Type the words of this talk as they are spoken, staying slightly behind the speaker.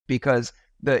because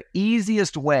the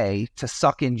easiest way to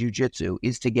suck in jiu-jitsu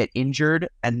is to get injured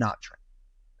and not train.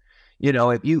 You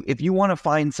know, if you want to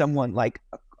find someone like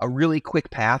a really quick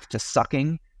path to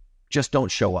sucking, just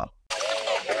don't show up.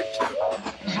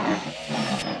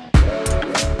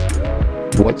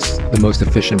 What's the most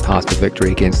efficient path to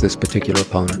victory against this particular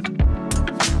opponent?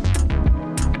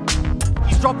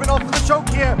 He's dropping off for the choke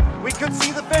here. We could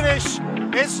see the finish.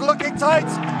 It's looking tight.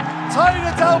 Tight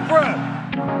at Alpra.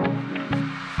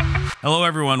 Hello,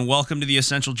 everyone. Welcome to the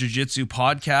Essential Jiu-Jitsu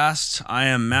Podcast. I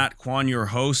am Matt Kwan, your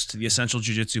host. The Essential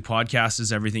Jiu-Jitsu Podcast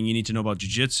is everything you need to know about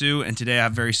jiu-jitsu. And today I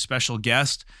have a very special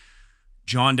guest,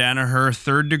 John Danaher,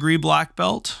 third-degree black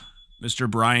belt, Mr.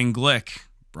 Brian Glick.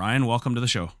 Brian, welcome to the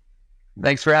show.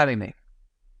 Thanks for having me.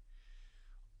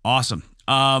 Awesome.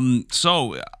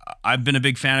 So I've been a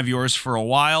big fan of yours for a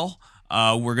while.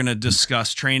 We're going to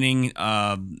discuss training,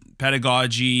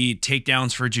 pedagogy,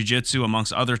 takedowns for jiu-jitsu,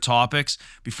 amongst other topics.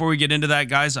 Before we get into that,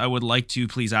 guys, I would like to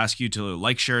please ask you to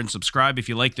like, share, and subscribe. If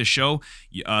you like the show,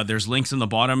 there's links in the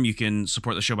bottom. You can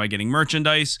support the show by getting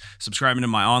merchandise, subscribing to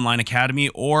my online academy,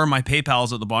 or my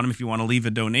PayPal's at the bottom if you want to leave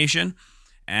a donation.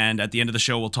 And at the end of the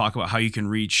show, we'll talk about how you can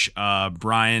reach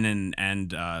Brian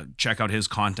and check out his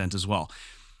content as well.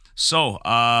 So,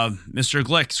 Mr.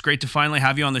 Glick, it's great to finally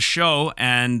have you on the show.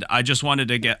 And I just wanted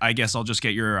to I guess I'll just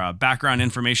get your background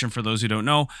information for those who don't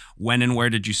know. When and where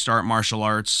did you start martial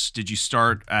arts? Did you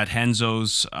start at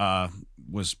Renzo's?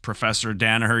 Was Professor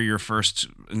Danaher your first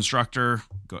instructor?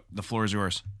 The floor is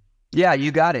yours. Yeah,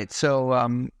 you got it.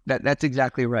 So that's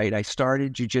exactly right. I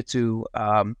started jiu-jitsu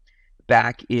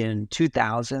back in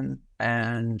 2000,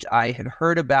 and I had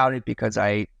heard about it because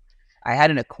I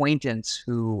had an acquaintance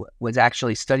who was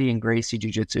actually studying Gracie Jiu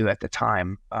Jitsu at the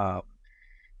time,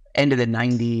 end of the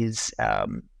 90s,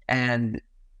 and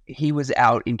he was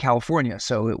out in California.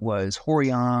 So it was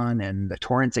Horion and the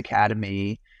Torrance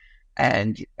Academy.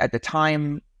 And at the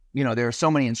time, you know, there are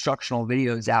so many instructional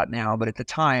videos out now, but at the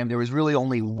time there was really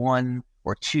only one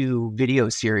or two video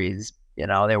series. You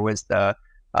know, there was the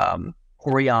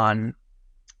Horion,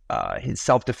 his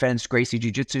self-defense Gracie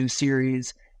Jiu Jitsu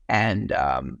series, and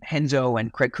Renzo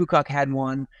and Craig Kukoc had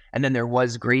one, and then there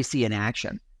was Gracie in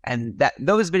Action, and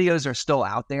those videos are still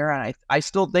out there, and I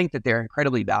still think that they're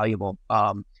incredibly valuable.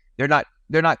 They're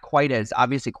not quite as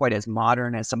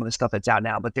modern as some of the stuff that's out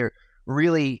now, but they're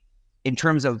really, in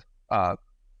terms of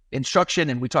instruction,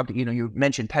 and we talked, you know, you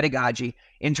mentioned pedagogy,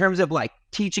 in terms of like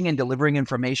teaching and delivering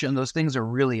information, those things are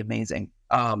really amazing.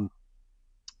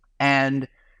 And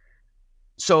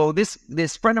so this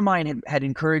friend of mine had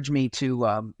encouraged me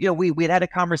to, you know, we had a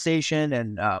conversation,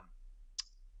 and I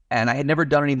had never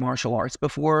done any martial arts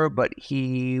before, but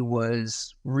he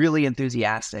was really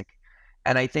enthusiastic.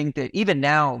 And I think that even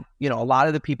now, you know, a lot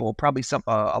of the people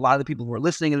who are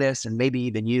listening to this, and maybe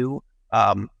even you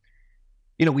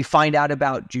know, we find out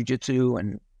about jiu-jitsu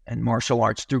and martial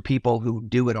arts through people who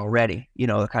do it already, you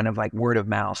know, kind of like word of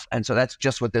mouth. And so that's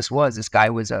just what this was. This guy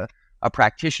was a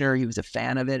practitioner. He was a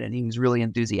fan of it, and he was really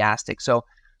enthusiastic. So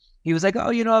he was like,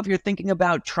 oh, you know, if you're thinking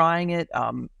about trying it,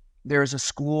 there's a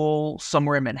school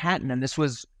somewhere in Manhattan. And this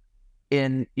was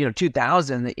in, you know,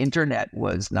 2000, the internet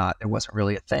there wasn't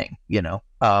really a thing, you know?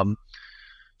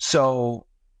 So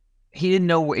he didn't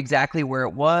know exactly where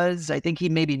it was. I think he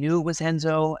maybe knew it was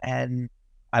Renzo. And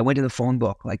I went to the phone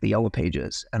book, like the yellow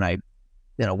pages, and I,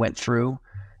 you know, went through,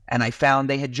 and I found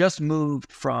they had just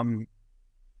moved from,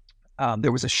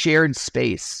 there was a shared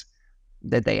space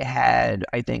that they had,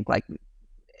 I think, like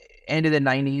end of the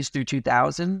 90s through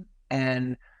 2000.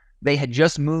 And they had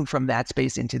just moved from that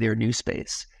space into their new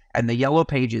space. And the yellow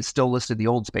pages still listed the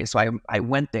old space. So I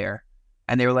went there,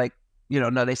 and they were like, you know,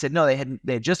 no, they said, no, they had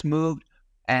just moved,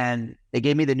 and they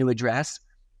gave me the new address.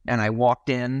 And I walked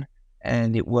in,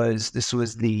 and this was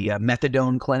the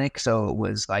methadone clinic. So it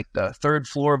was like the third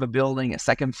floor of a building. A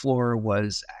second floor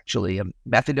was actually a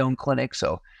methadone clinic.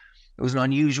 So it was an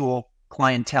unusual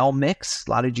clientele mix,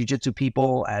 a lot of jiu-jitsu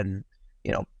people, and,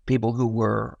 you know, people who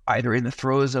were either in the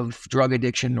throes of drug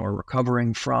addiction or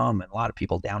recovering from, and a lot of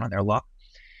people down on their luck.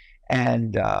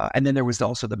 And then there was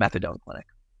also the methadone clinic.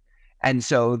 And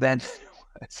so then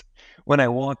when I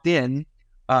walked in,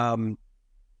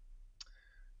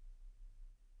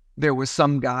 there was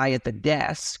some guy at the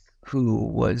desk who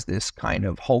was this kind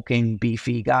of hulking,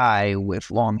 beefy guy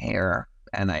with long hair.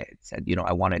 And I said, you know,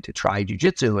 I wanted to try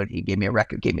jiu-jitsu, and he gave me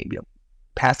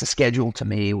passed a schedule to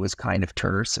me, was kind of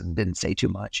terse and didn't say too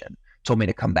much, and told me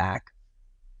to come back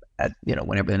at, you know,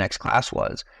 whenever the next class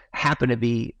was. Happened to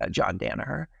be John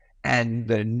Danaher. And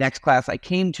the next class I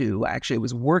came to, actually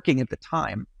was working at the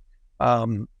time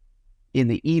in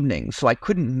the evening. So I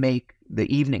couldn't make the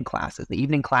evening classes. The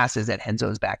evening classes at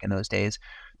Renzo's back in those days,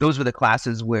 those were the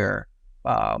classes where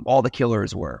all the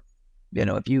killers were. You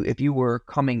know, if you were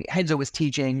coming, Renzo was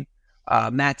teaching,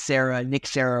 Matt Serra, Nick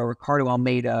Serra, Ricardo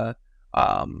Almeida,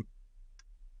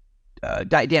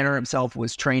 Danaher himself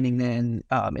was training then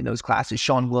in those classes.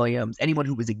 Sean Williams, anyone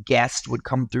who was a guest would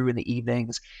come through in the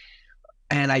evenings,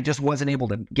 and I just wasn't able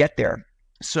to get there.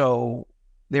 So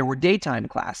there were daytime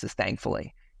classes,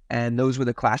 thankfully, and those were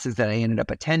the classes that I ended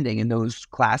up attending. And those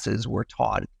classes were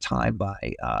taught at the time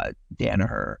by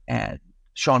Danaher and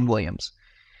Sean Williams.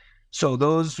 So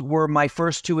those were my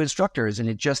first two instructors, and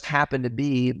it just happened to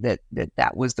be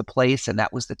that was the place and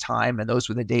that was the time, and those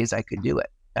were the days I could do it.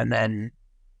 And then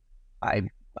I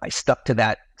stuck to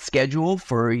that schedule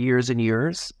for years and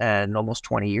years, and almost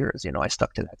 20 years. You know, I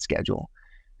stuck to that schedule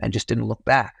and just didn't look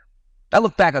back. I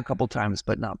looked back a couple times,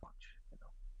 but not much. You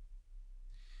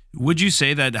know. Would you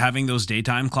say that having those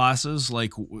daytime classes,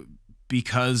 like,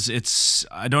 because it's,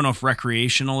 I don't know if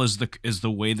recreational is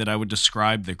the way that I would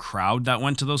describe the crowd that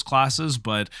went to those classes,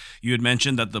 but you had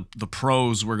mentioned that the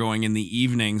pros were going in the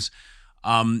evenings.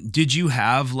 Did you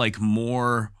have like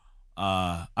more,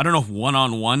 I don't know if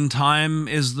one-on-one time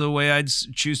is the way I'd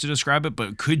choose to describe it,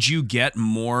 but could you get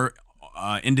more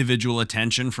individual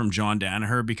attention from John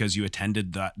Danaher because you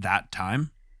attended that time?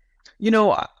 You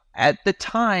know, at the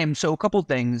time, so a couple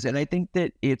things, and I think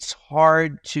that it's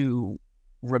hard to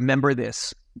remember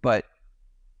this, but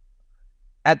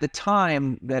at the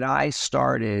time that I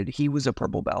started, he was a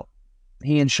purple belt.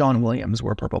 He and Sean Williams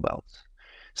were purple belts.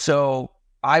 So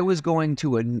I was going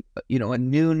to a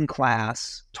noon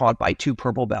class taught by two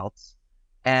purple belts,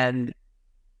 and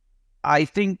I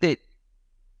think that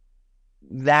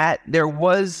there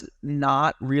was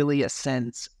not really a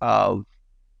sense of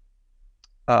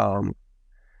hard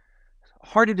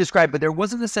to describe, but there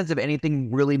wasn't a sense of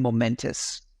anything really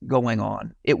momentous going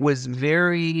on. It was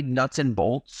very nuts and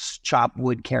bolts, chop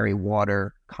wood, carry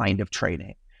water kind of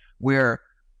training, where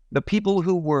the people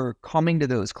who were coming to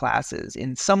those classes,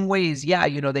 in some ways, yeah,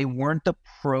 you know, they weren't the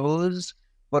pros,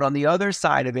 but on the other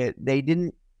side of it,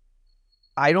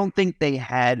 I don't think they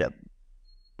had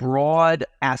broad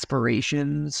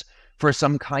aspirations for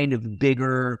some kind of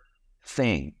bigger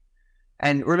thing.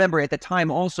 And remember, at the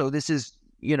time also, this is,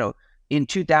 you know, in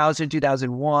 2000,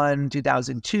 2001,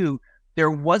 2002,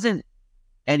 there wasn't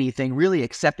anything really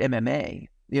except MMA,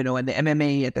 you know, and the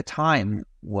MMA at the time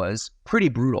was pretty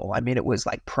brutal. I mean, it was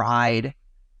like Pride,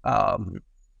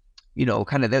 you know,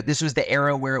 kind of this was the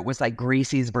era where it was like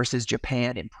Gracie's versus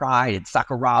Japan in Pride, and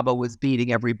Sakuraba was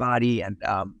beating everybody. And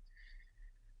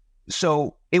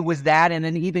so it was that. And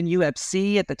then even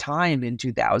UFC at the time in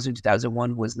 2000,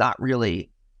 2001 was not really,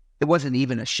 it wasn't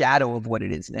even a shadow of what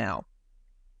it is now.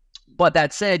 But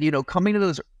that said, you know, coming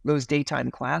to those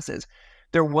daytime classes,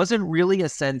 there wasn't really a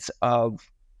sense of,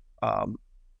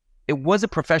 it was a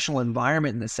professional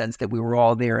environment in the sense that we were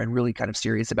all there and really kind of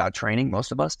serious about training,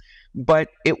 most of us, but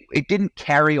it didn't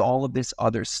carry all of this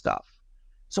other stuff.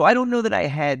 So I don't know that I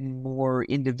had more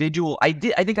individual, I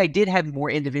think I did have more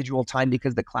individual time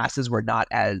because the classes were not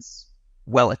as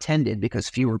well attended because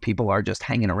fewer people are just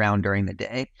hanging around during the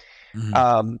day.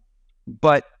 Mm-hmm.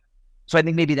 But so I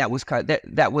think maybe that was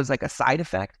that was like a side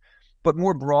effect, but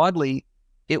more broadly,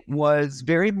 it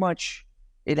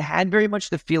had very much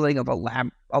the feeling of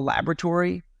a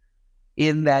laboratory,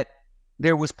 in that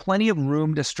there was plenty of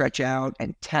room to stretch out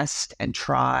and test and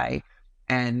try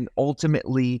and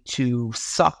ultimately to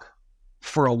suck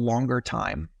for a longer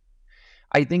time.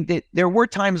 I think that there were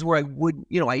times where I would,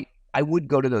 you know, I would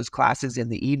go to those classes in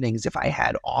the evenings if I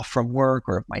had off from work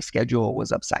or if my schedule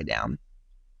was upside down.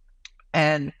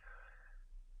 And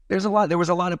there was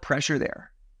a lot of pressure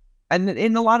there. And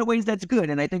in a lot of ways, that's good.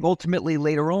 And I think ultimately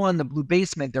later on, the Blue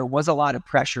Basement, there was a lot of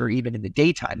pressure even in the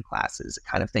daytime classes,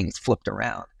 kind of things flipped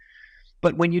around.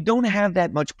 But when you don't have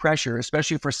that much pressure,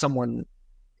 especially for someone,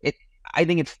 I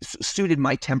think it suited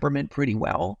my temperament pretty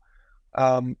well.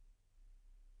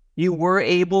 You were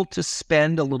able to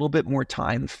spend a little bit more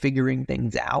time figuring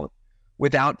things out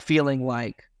without feeling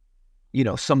like, you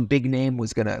know, some big name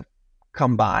was going to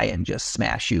come by and just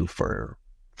smash you for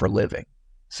living.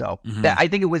 So mm-hmm. I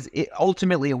think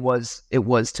ultimately it was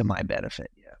to my benefit.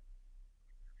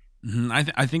 Yeah.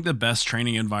 Mm-hmm. I think the best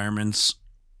training environments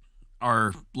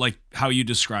are like how you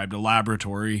described, a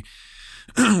laboratory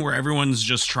where everyone's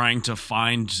just trying to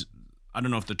find, I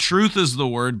don't know if the truth is the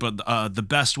word, but the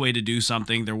best way to do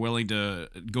something. They're willing to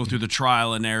go through the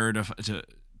trial and error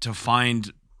to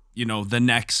find, you know, the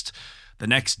next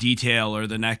detail or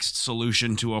the next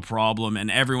solution to a problem,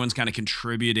 and everyone's kind of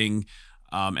contributing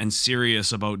and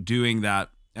serious about doing that.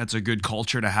 That's a good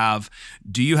culture to have.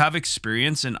 Do you have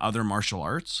experience in other martial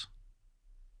arts?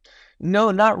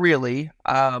 No, not really.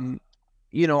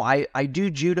 I do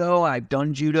judo. I've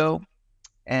done judo,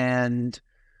 and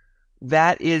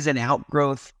that is an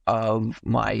outgrowth of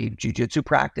my jiu-jitsu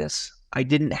practice. I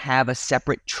didn't have a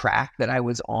separate track that I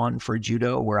was on for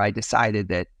judo where I decided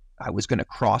that I was going to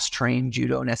cross-train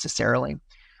judo necessarily.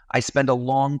 I spent a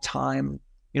long time,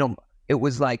 it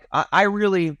was like, I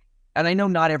really, and I know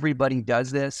not everybody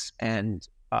does this, and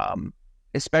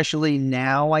especially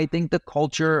now, I think the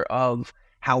culture of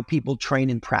how people train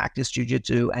and practice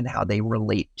jiu-jitsu and how they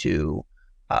relate to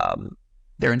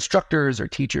their instructors or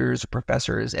teachers or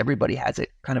professors, everybody has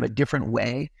it kind of a different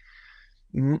way.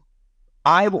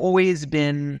 I've always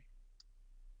been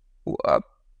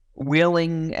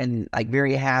willing and like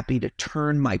very happy to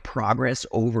turn my progress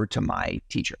over to my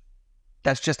teacher.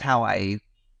 That's just how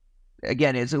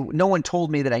no one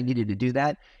told me that I needed to do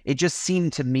that. It just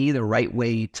seemed to me the right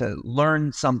way to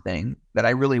learn something that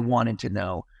I really wanted to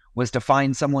know, was to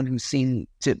find someone who seemed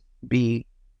to be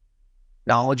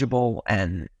knowledgeable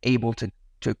and able to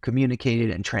communicate it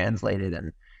and translate it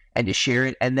and to share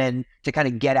it, and then to kind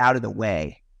of get out of the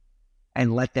way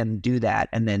and let them do that.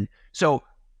 And then, so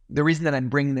the reason that I'm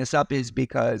bringing this up is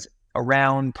because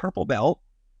around purple belt,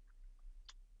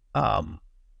 Mr.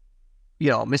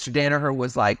 Danaher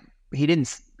was like,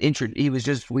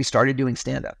 we started doing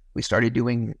stand-up. We started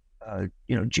doing,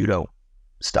 judo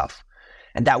stuff.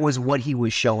 And that was what he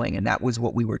was showing, and that was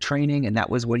what we were training, and that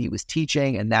was what he was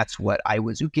teaching, and that's what I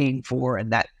was ukeing for,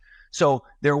 so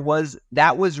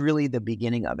that was really the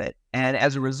beginning of it. And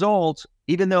as a result,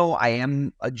 even though I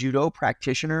am a judo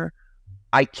practitioner,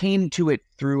 I came to it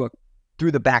through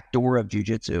the back door of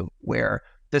jiu-jitsu, where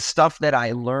the stuff that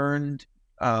I learned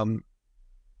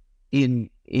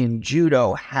in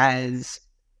judo has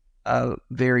a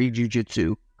very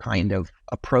jiu-jitsu kind of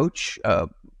approach.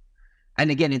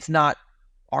 And again, it's not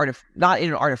in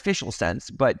an artificial sense,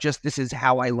 but just this is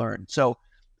how I learned. So,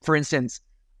 for instance,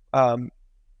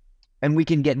 and we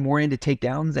can get more into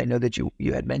takedowns. I know that you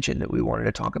had mentioned that we wanted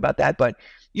to talk about that, but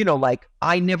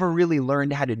I never really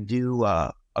learned how to do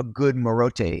a good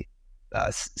Morote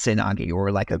Senage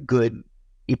or like a good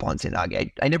Ippon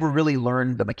Senage. I never really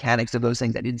learned the mechanics of those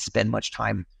things. I didn't spend much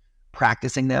time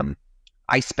practicing them.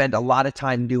 I spent a lot of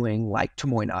time doing like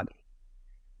Tomoe Nage,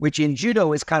 which in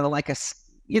judo is kind of like it's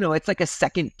like a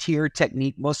second tier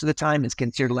technique. Most of the time it's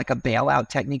considered like a bailout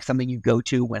technique, something you go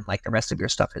to when like the rest of your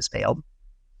stuff has failed.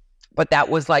 But that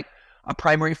was like a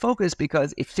primary focus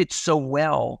because it fits so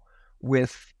well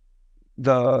with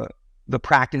the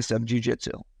practice of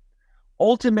jiu-jitsu.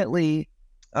 Ultimately,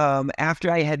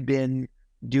 after I had been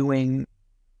doing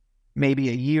maybe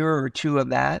a year or two of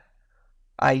that,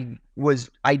 I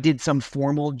did some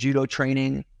formal judo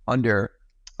training under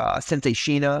Sensei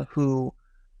Shina, who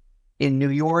in New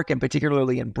York and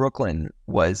particularly in Brooklyn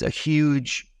was a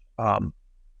huge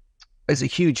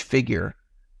figure.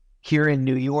 Here in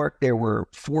New York, there were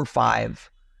 4 or 5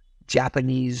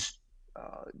 Japanese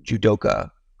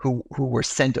judoka who were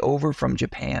sent over from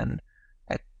Japan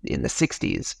in the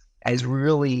 60s as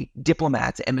really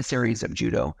diplomats, emissaries of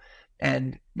judo.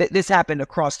 And this happened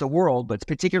across the world, but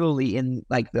particularly in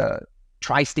like the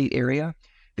tri-state area,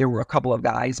 there were a couple of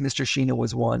guys. Mr. Shina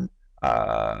was one.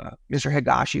 Mr.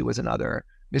 Higashi was another.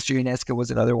 Mr. Unesco was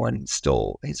another one.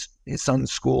 Still, his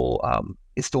son's school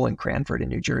is still in Cranford in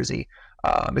New Jersey.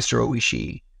 Mr.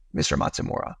 Oishi, Mr.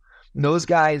 Matsumura. And those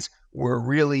guys were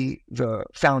really the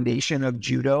foundation of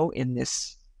judo in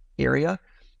this area.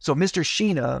 So Mr.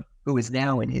 Shina, who is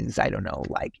now in his, I don't know,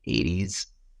 like 80s,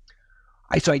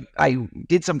 I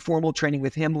did some formal training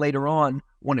with him later on.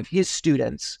 One of his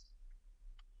students,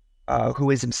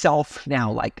 who is himself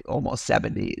now like almost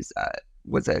 70s,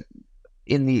 was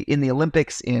in the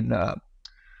Olympics in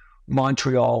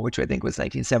Montreal, which I think was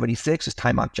 1976, was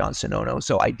Taimak John Sonono.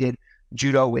 So I did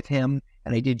judo with him,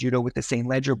 and I did judo with the St.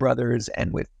 Ledger brothers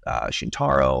and with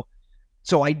Shintaro.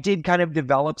 So I did kind of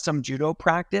develop some judo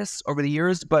practice over the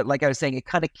years, but like I was saying, it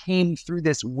kind of came through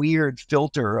this weird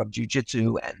filter of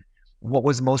jiu-jitsu and what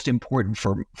was most important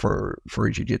for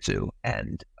jiu-jitsu.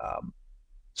 And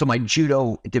so my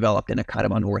judo developed in a kind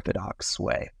of unorthodox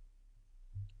way.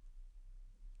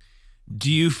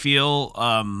 Do you feel,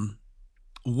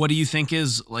 what do you think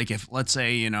is, like, if, let's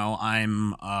say,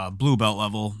 I'm blue belt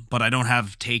level, but I don't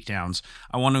have takedowns.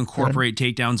 I want to incorporate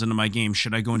takedowns into my game.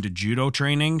 Should I go into judo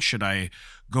training? Should I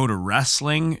go to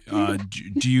wrestling?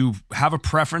 Do you have a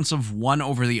preference of one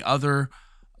over the other?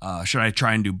 Should I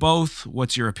try and do both?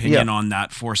 What's your opinion on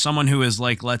that for someone who is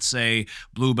like, let's say,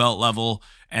 blue belt level,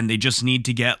 and they just need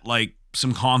to get like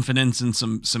some confidence and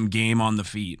some game on the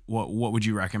feet? What would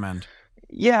you recommend?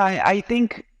 Yeah, I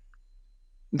think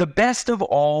the best of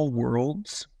all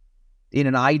worlds in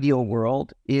an ideal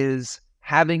world is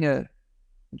having a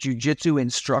jiu-jitsu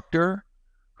instructor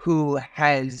who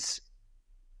has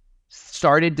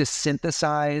started to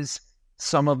synthesize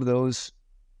some of those,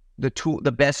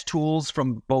 the best tools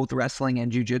from both wrestling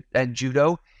and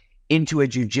judo into a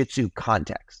jiu-jitsu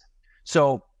context.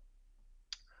 So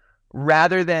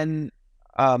rather than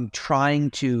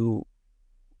trying to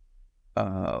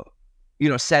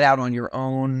set out on your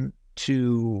own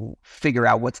to figure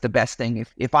out what's the best thing,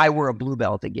 if I were a blue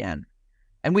belt again,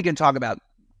 and we can talk about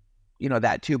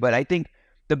that too, but I think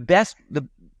the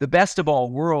best of all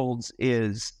worlds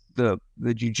is the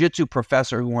jiu-jitsu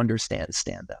professor who understands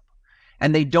stand-up.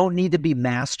 And they don't need to be a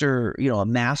master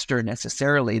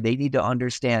necessarily. They need to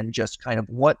understand just kind of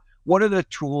what are the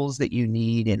tools that you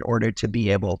need in order to be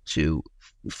able to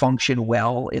function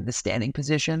well in the standing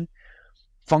position.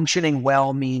 Functioning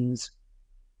well means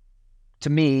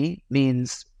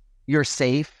you're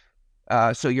safe,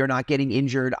 so you're not getting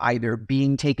injured either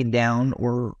being taken down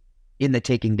or in the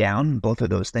taking down. Both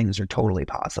of those things are totally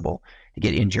possible to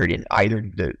get injured in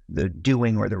either the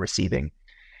doing or the receiving.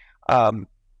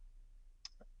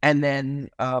 And then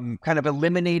kind of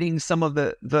eliminating some of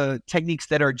the techniques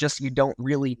that are just you don't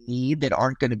really need, that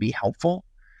aren't going to be helpful.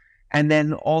 And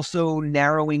then also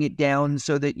narrowing it down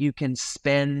so that you can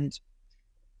spend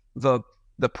the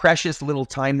precious little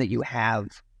time that you have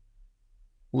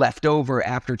left over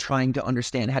after trying to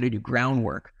understand how to do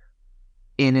groundwork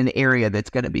in an area that's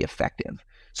going to be effective.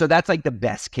 So that's like the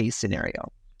best case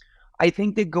scenario. I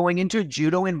think that going into a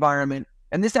judo environment,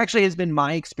 and this actually has been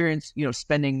my experience,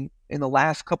 spending in the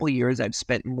last couple of years, I've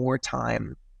spent more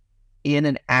time in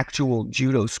an actual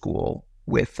judo school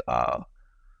with Shintaro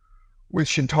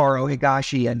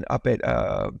Higashi and up at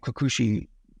Kokushi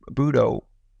Budo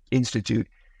Institute.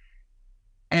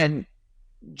 And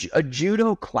a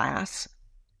judo class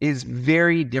is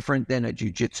very different than a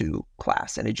jiu-jitsu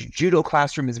class. And a judo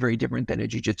classroom is very different than a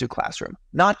jiu-jitsu classroom.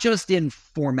 Not just in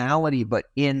formality, but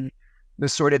in the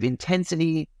sort of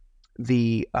intensity,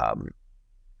 the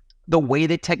way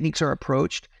that techniques are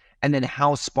approached, and then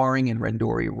how sparring and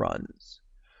randori runs.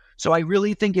 So I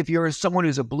really think if you're someone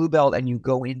who's a blue belt and you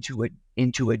go into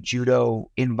a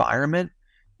judo environment,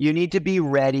 you need to be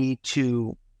ready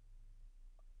to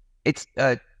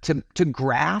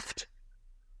graft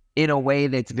in a way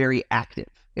that's very active,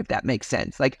 if that makes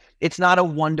sense. Like, it's not a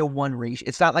one-to-one ratio.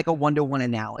 It's not like a one-to-one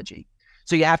analogy.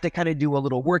 So you have to kind of do a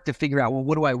little work to figure out, well,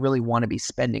 what do I really want to be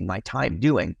spending my time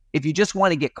doing? If you just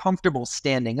want to get comfortable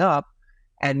standing up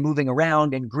and moving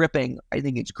around and gripping, I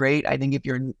think it's great. I think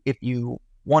if you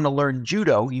want to learn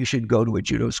judo, you should go to a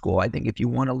judo school. I think if you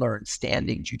want to learn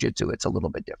standing jiu-jitsu, it's a little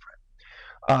bit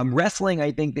different. Wrestling,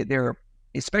 I think that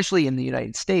especially in the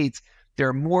United States, there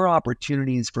are more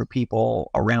opportunities for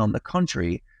people around the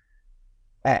country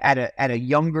at a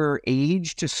younger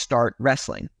age to start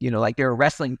wrestling. Like there are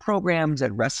wrestling programs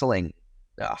and wrestling,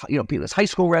 there's high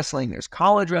school wrestling, there's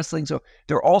college wrestling. So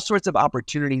there are all sorts of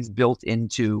opportunities built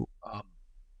into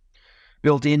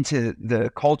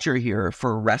the culture here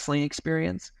for wrestling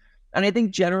experience. And I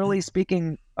think generally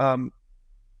speaking,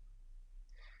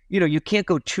 you can't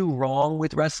go too wrong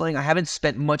with wrestling. I haven't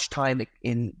spent much time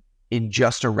in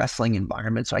just a wrestling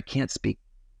environment, so I can't speak,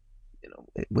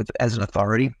 as an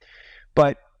authority.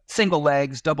 But single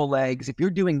legs, double legs, if you're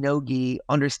doing no-gi,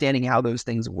 understanding how those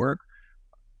things work,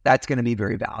 that's going to be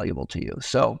very valuable to you.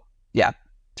 So yeah,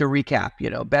 to recap,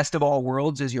 best of all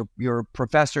worlds is your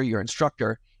professor, your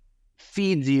instructor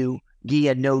feeds you gi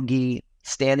and no-gi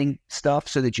standing stuff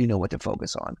so that you know what to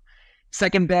focus on.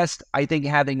 Second best, I think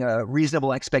having a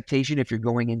reasonable expectation if you're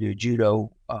going into a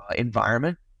judo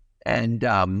environment. And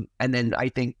then I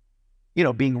think,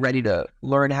 being ready to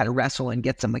learn how to wrestle and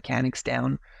get some mechanics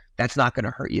down, that's not going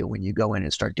to hurt you when you go in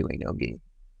and start doing no-gi.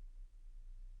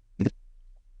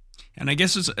 And I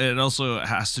guess it also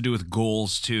has to do with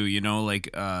goals too, like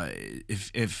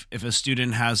if a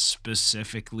student has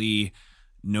specifically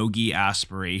no-gi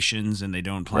aspirations and they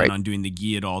don't plan on doing the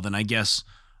gi at all, then I guess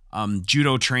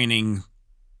judo training,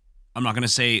 I'm not going to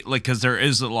say because there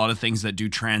is a lot of things that do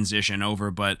transition over,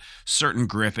 but certain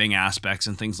gripping aspects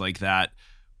and things like that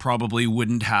probably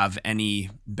wouldn't have any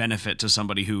benefit to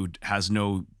somebody who has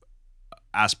no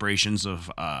aspirations of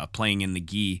playing in the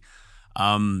gi.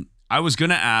 I was going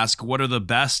to ask what are the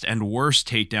best and worst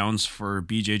takedowns for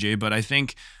BJJ, but I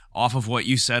think off of what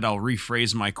you said, I'll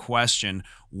rephrase my question.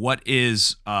 What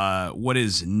is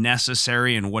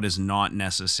necessary and what is not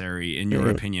necessary in your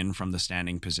opinion from the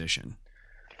standing position?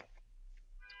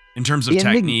 In terms of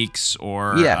techniques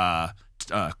or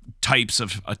types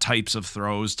of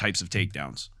throws, types of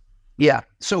takedowns. Yeah.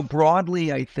 So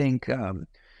broadly, I think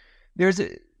there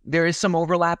is some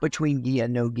overlap between gi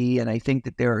and no gi, and I think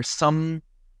that there are some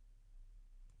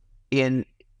in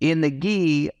In the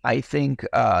gi, I think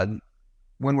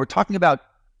when we're talking about,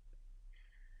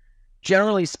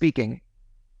 generally speaking,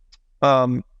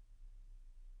 when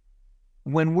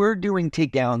we're doing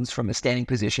takedowns from a standing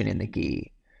position in the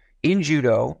gi, in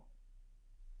judo,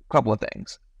 a couple of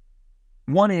things.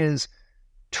 One is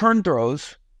turn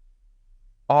throws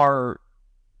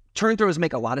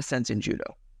make a lot of sense in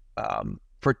judo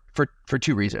for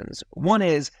two reasons. One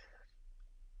is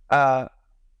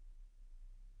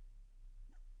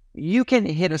you can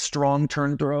hit a strong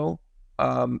turn throw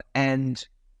and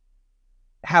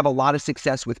have a lot of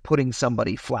success with putting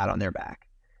somebody flat on their back.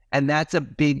 And that's a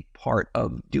big part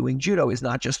of doing judo, is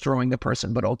not just throwing the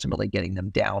person, but ultimately getting them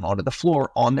down onto the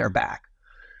floor on their back.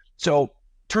 So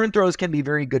turn throws can be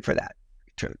very good for that.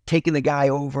 Taking the guy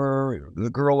over, the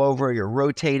girl over, you're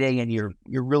rotating, and you're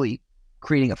really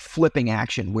creating a flipping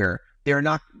action where they're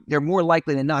more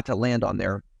likely than not to land on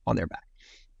their back.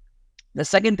 The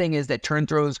second thing is that turn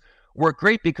throws work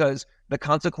great because the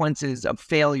consequences of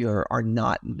failure are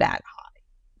not that high.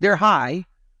 They're high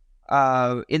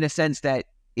in the sense that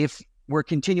if we're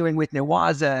continuing with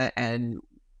newaza and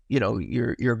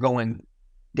you're going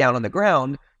down on the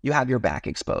ground, you have your back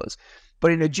exposed.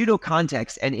 But in a judo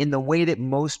context and in the way that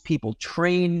most people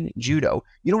train judo,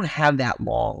 you don't have that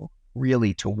long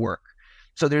really to work.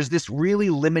 So there's this really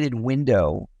limited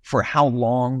window for how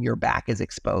long your back is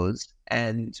exposed.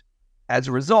 And as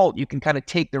a result, you can kind of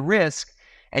take the risk.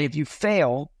 And if you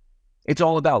fail, it's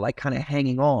all about like kind of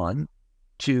hanging on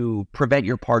to prevent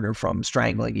your partner from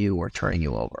strangling you or turning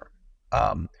you over.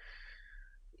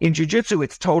 In jiu-jitsu,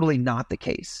 it's totally not the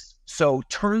case. So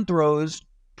turn throws,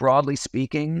 broadly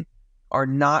speaking, are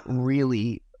not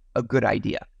really a good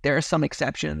idea. There are some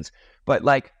exceptions, but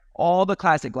like all the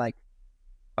classic, like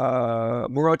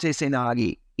Murote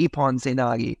Senagi, Ippon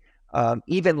Senagi,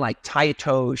 even like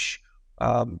Taitosh,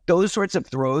 those sorts of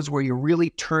throws where you're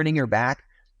really turning your back,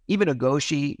 even a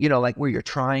goshi, like where you're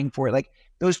trying for it, like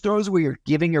those throws where you're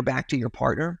giving your back to your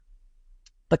partner,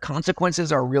 the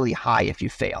consequences are really high if you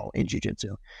fail in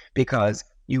jiu-jitsu, because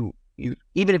you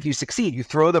even if you succeed, you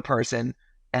throw the person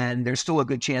and there's still a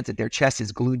good chance that their chest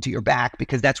is glued to your back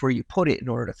because that's where you put it in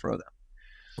order to throw them.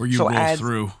 Or you roll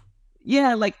through.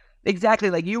 Yeah, like exactly.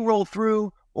 Like you roll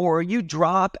through or you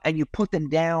drop and you put them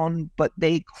down, but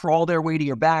they crawl their way to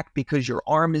your back because your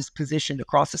arm is positioned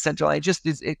across the center line.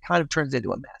 It kind of turns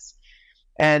into a mess.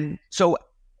 And so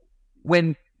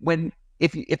if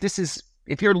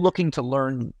you're looking to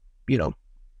learn,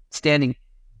 standing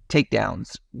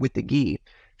takedowns with the gi,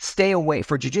 stay away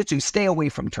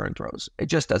from turn throws. It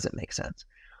just doesn't make sense.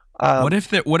 What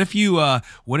if you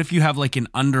have like an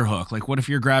underhook? Like what if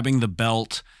you're grabbing the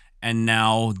belt and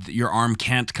now your arm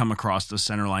can't come across the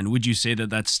center line? Would you say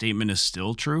that statement is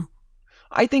still true?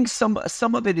 I think some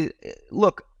of it is,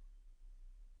 look,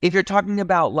 if you're talking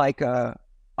about like a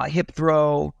hip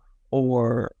throw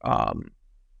or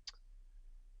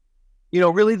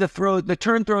really the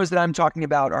turn throws that I'm talking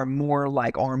about are more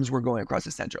like arms were going across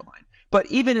the center line. But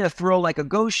even in a throw like a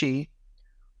goshi,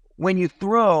 when you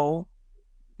throw,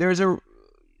 there's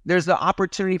the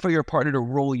opportunity for your partner to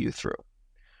roll you through,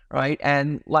 right?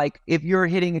 And like if you're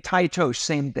hitting a taitosh,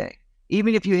 same thing.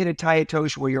 Even if you hit a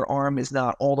taitosh where your arm is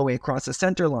not all the way across the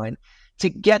center line, to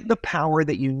get the power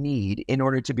that you need in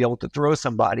order to be able to throw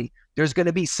somebody, there's going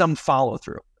to be some follow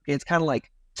through. It's kind of like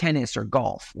tennis or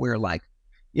golf, where like,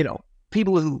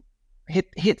 people who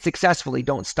hit successfully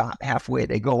don't stop halfway;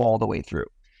 they go all the way through.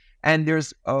 And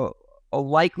there's a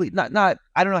likely, not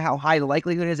I don't know how high the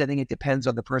likelihood is. I think it depends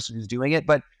on the person who's doing it,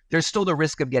 but there's still the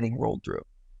risk of getting rolled through.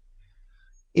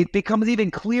 It becomes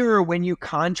even clearer when you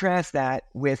contrast that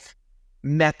with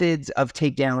methods of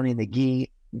takedown in the gi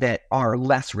that are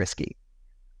less risky.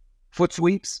 Foot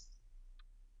sweeps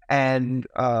and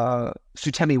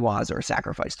sutemi waza, or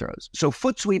sacrifice throws. So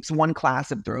foot sweeps, one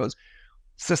class of throws,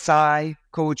 sasai,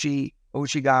 kochi,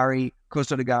 oshigari,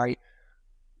 kosodagari,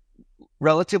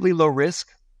 relatively low risk,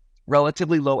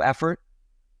 relatively low effort,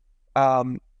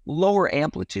 lower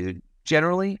amplitude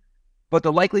generally, but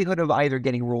the likelihood of either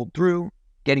getting rolled through,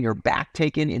 getting your back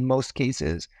taken in most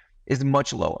cases is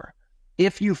much lower.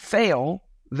 If you fail,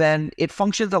 then it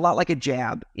functions a lot like a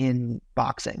jab in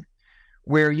boxing,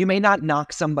 where you may not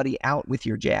knock somebody out with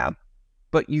your jab,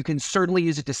 but you can certainly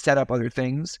use it to set up other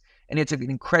things, and it's an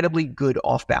incredibly good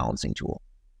off-balancing tool.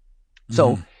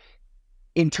 So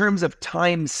in terms of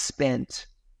time spent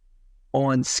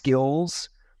on skills,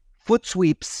 foot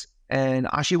sweeps and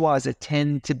ashiwaza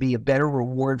tend to be a better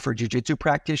reward for jiu-jitsu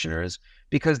practitioners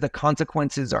because the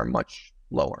consequences are much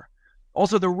lower.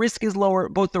 Also, the risk is lower.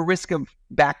 Both the risk of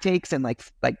back takes and like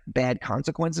bad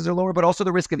consequences are lower, but also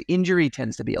the risk of injury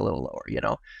tends to be a little lower.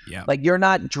 Yeah. Like you're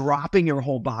not dropping your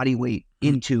whole body weight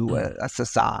into a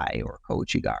sasai or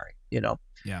kochigari.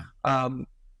 Yeah.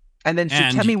 And then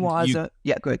Sutemi Waza,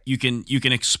 yeah, good. You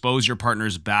can expose your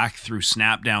partner's back through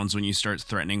snap downs when you start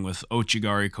threatening with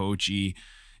Ochigari Kochi.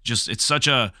 Just it's such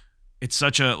a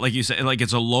like you said, like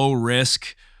it's a low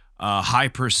risk, high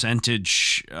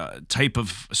percentage type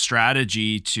of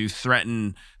strategy to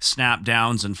threaten snap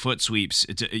downs and foot sweeps.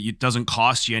 It doesn't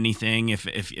cost you anything if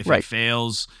Right. it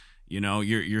fails.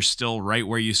 You're still right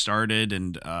where you started,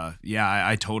 and yeah,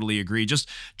 I totally agree.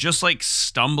 Just like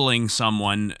stumbling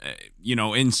someone,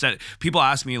 instead people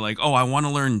ask me like, oh, I want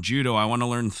to learn judo, I want to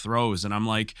learn throws, and I'm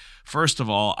like, first of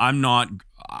all, I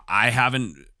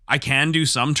can do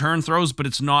some turn throws, but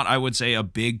it's not, I would say, a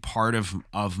big part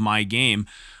of my game.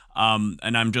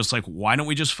 And I'm just like, why don't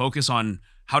we just focus on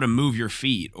how to move your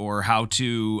feet or how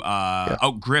to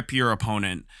out grip your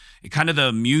opponent? Kind of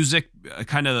the music,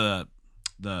 kind of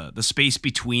the space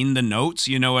between the notes,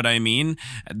 you know what I mean?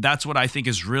 That's what I think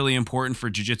is really important for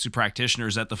jiu-jitsu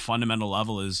practitioners at the fundamental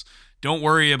level is don't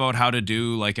worry about how to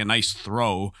do like a nice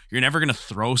throw. You're never going to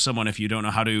throw someone if you don't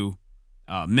know how to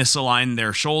misalign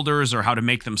their shoulders or how to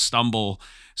make them stumble.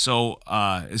 So,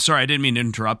 sorry, I didn't mean to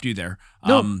interrupt you there.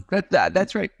 No,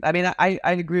 that's right. I mean, I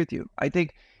agree with you. I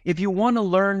think if you want to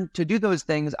learn to do those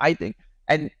things, I think,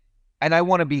 and I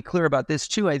want to be clear about this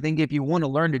too. I think if you want to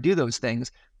learn to do those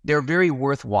things, they're very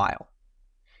worthwhile.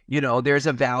 There's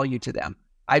a value to them.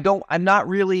 I don't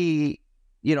really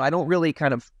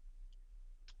kind of,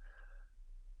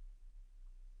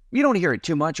 you don't hear it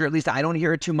too much, or at least I don't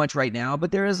hear it too much right now,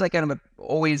 but there is like kind of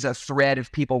always a thread of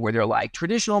people where they're like,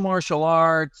 traditional martial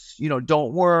arts,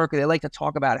 don't work. They like to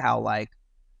talk about how like,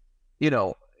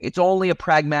 it's only a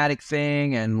pragmatic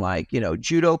thing. And like,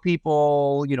 judo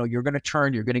people, you're going to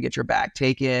turn, you're going to get your back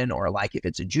taken. Or like if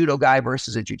it's a judo guy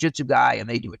versus a jiu-jitsu guy and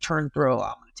they do a turn throw,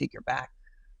 I'm going to take your back.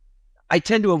 I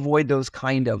tend to avoid those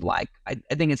kind of like, I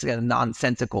think it's kind of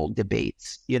nonsensical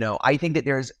debates. I think that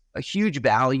there's a huge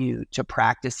value to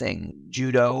practicing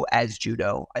judo as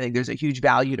judo. I think there's a huge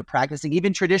value to practicing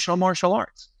even traditional martial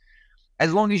arts,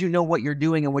 as long as you know what you're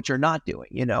doing and what you're not doing.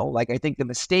 Like I think the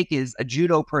mistake is a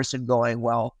judo person going,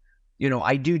 well,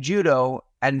 I do judo,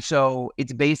 and so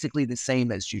it's basically the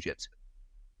same as jiu-jitsu,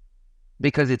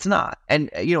 because it's not. And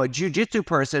a jiu-jitsu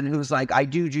person who's like, I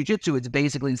do jiu-jitsu, it's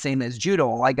basically the same as judo.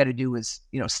 All I got to do is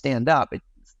stand up.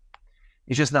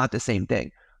 It's just not the same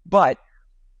thing. But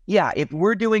yeah, if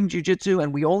we're doing jiu-jitsu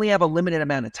and we only have a limited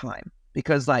amount of time,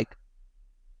 because like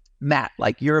Matt,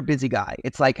 like you're a busy guy,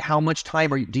 it's like how much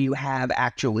time do you have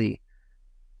actually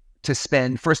to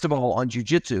spend, first of all, on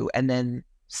jiu-jitsu, and then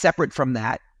separate from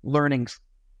that, learning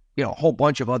a whole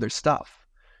bunch of other stuff.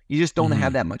 You just don't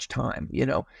have that much time,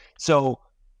 so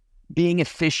being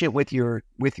efficient with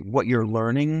what you're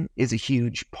learning is a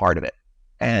huge part of it.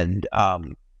 And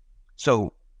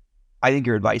so I think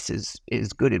your advice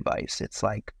is good advice. It's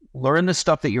like, learn the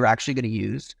stuff that you're actually going to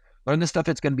use, learn the stuff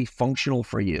that's going to be functional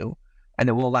for you, and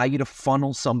it will allow you to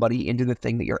funnel somebody into the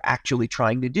thing that you're actually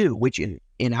trying to do, which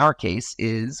in our case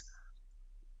is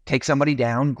take somebody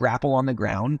down, grapple on the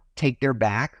ground, take their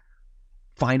back,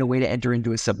 find a way to enter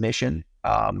into a submission,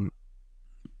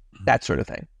 that sort of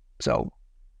thing. So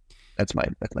that's my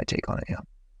take on it. Yeah.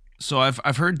 So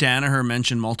I've heard Danaher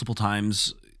mention multiple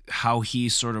times how he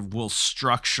sort of will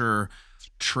structure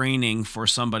training for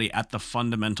somebody at the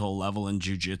fundamental level in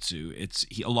jiu-jitsu.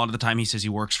 A lot of the time he says he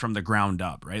works from the ground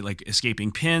up, right? Like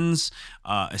escaping pins,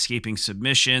 escaping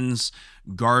submissions,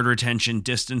 guard retention,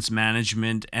 distance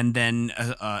management, and then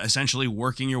essentially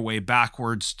working your way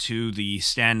backwards to the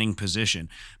standing position.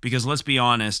 Because let's be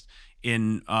honest,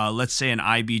 in let's say an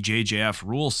IBJJF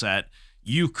rule set,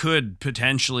 you could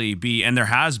potentially be, and there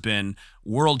has been,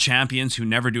 world champions who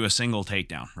never do a single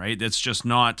takedown, right? That's just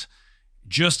not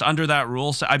just under that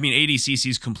rule. I mean, ADCC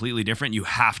is completely different. You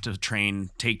have to train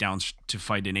takedowns to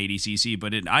fight in ADCC,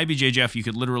 but in IBJJF, you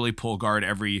could literally pull guard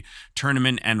every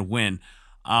tournament and win.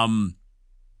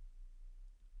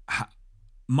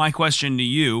 My question to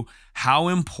you, how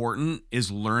important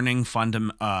is learning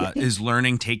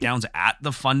takedowns at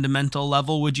the fundamental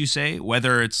level, would you say?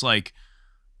 Whether it's like,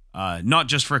 not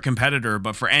just for a competitor,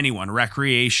 but for anyone,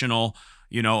 recreational,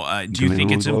 do you think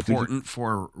it's important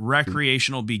for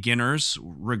recreational beginners,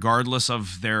 regardless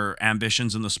of their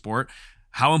ambitions in the sport?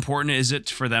 How important is it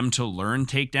for them to learn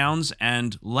takedowns?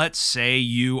 And let's say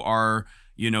you are,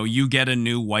 you know, you get a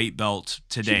new white belt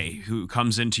today who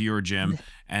comes into your gym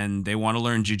and they want to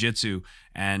learn jiu-jitsu.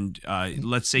 And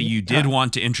let's say you did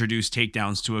want to introduce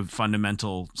takedowns to a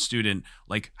fundamental student.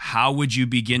 Like, how would you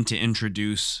begin to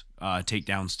introduce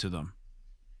takedowns to them?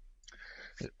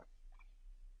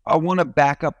 I want to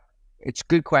back up. It's a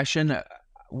good question.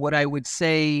 What I would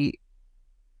say,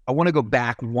 I want to go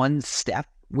back one step,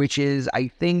 which is, I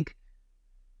think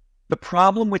the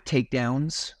problem with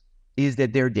takedowns is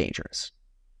that they're dangerous.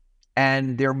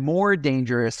 And they're more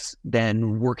dangerous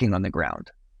than working on the ground.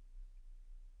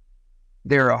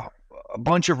 There are a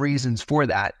bunch of reasons for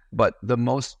that, but the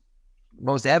most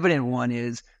evident one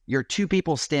is you're two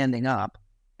people standing up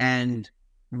and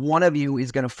one of you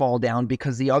is going to fall down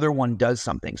because the other one does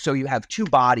something. So you have two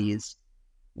bodies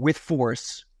with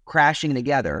force crashing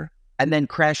together and then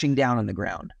crashing down on the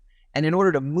ground. And in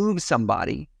order to move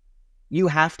somebody, you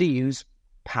have to use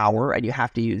power and you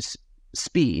have to use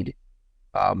speed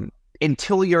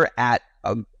until you're at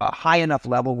a high enough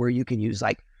level where you can use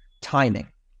like timing.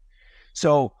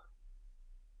 So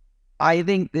I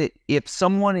think that if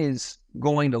someone is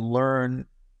going to learn,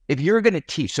 if you're going to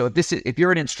teach, so if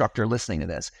you're an instructor listening to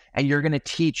this and you're going to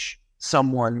teach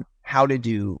someone how to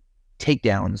do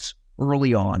takedowns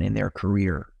early on in their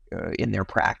career, in their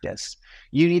practice,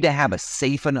 you need to have a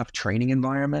safe enough training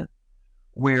environment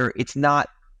where it's not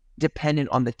dependent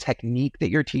on the technique that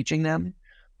you're teaching them,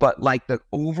 but like the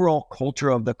overall culture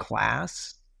of the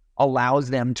class allows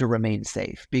them to remain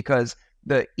safe. Because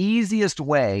the easiest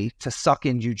way to suck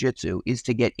in jiu-jitsu is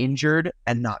to get injured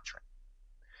and not train.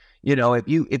 You know, if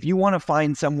you want to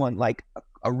find someone like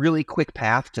a really quick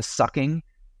path to sucking,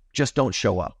 just don't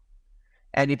show up.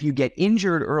 And if you get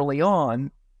injured early on,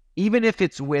 even if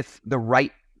it's with the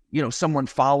right, you know, someone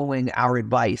following our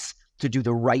advice to do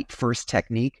the right first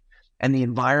technique, and the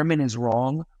environment is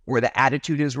wrong, or the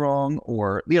attitude is wrong,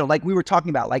 or, you know, like we were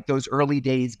talking about, like those early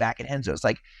days back at Renzo's,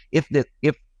 like if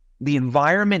the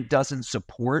environment doesn't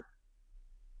support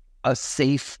a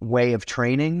safe way of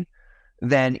training,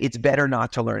 then it's better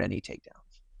not to learn any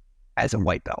takedowns as a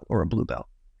white belt or a blue belt.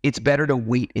 It's better to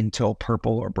wait until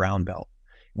purple or brown belt,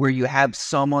 where you have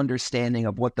some understanding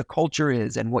of what the culture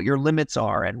is and what your limits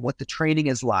are and what the training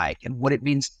is like and what it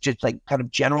means, just like kind of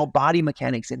general body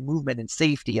mechanics and movement and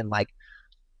safety. And like,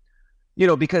 you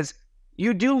know, because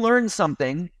you do learn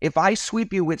something. If I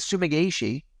sweep you with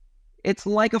sumigaeshi, it's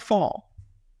like a fall.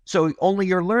 So only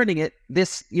you're learning it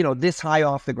this, you know, this high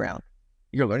off the ground.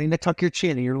 You're learning to tuck your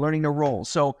chin and you're learning to roll.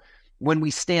 So when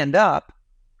we stand up,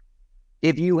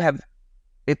 if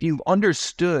you've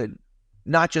understood,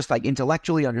 not just like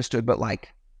intellectually understood, but like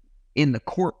in the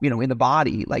core, you know, in the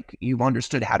body, like you've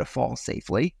understood how to fall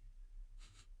safely,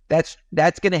 that's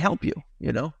going to help you,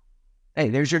 you know? Hey,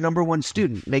 there's your number one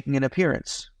student making an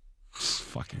appearance.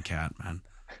 Fucking cat, man.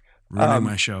 Ruining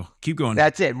my show. Keep going.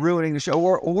 That's it. Ruining the show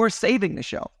or saving the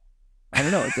show. I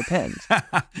don't know. It depends.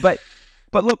 But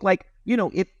look, like, you know,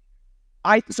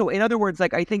 so in other words,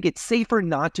 like, I think it's safer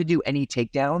not to do any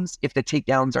takedowns if the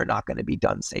takedowns are not going to be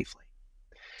done safely.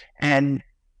 And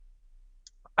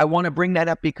I want to bring that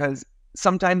up because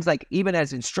sometimes, like, even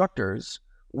as instructors,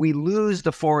 we lose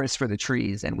the forest for the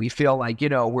trees, and we feel like, you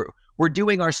know, we're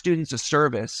doing our students a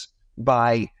service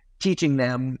by teaching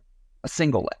them a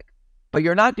single leg. But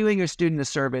you're not doing your student a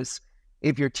service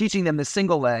if you're teaching them the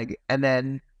single leg and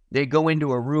then they go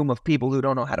into a room of people who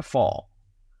don't know how to fall.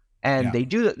 And they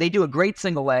do a great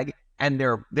single leg and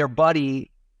their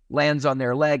buddy lands on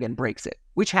their leg and breaks it,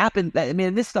 which happens. I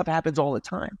mean, this stuff happens all the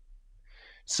time.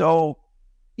 So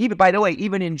even, by the way,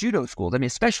 even in judo schools, I mean,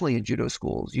 especially in judo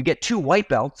schools, you get two white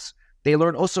belts, they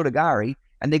learn osotogari,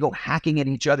 and they go hacking at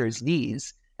each other's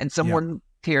knees, and someone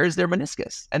tears their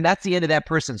meniscus. And that's the end of that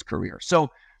person's career.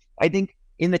 So I think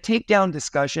in the takedown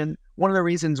discussion, one of the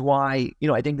reasons why, you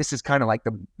know, I think this is kind of like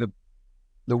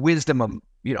the wisdom of,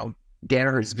 you know,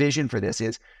 Danaher's vision for this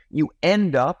is you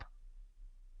end up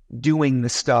doing the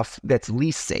stuff that's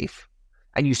least safe,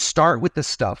 and you start with the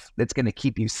stuff that's going to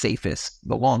keep you safest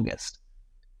the longest,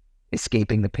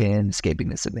 escaping the pin, escaping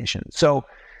the submission. So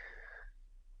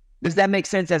does that make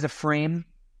sense as a frame?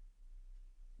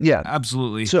 Yeah,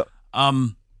 absolutely. So,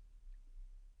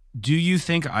 do you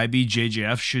think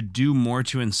IBJJF should do more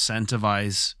to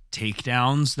incentivize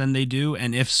takedowns than they do?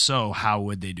 And if so, how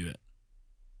would they do it?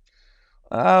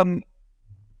 Or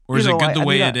is it good the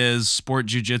way it is? Sport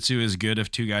jiu-jitsu is good if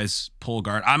two guys pull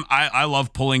guard. I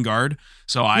love pulling guard,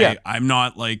 so I'm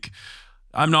not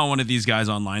one of these guys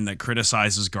online that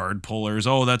criticizes guard pullers.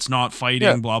 Oh, that's not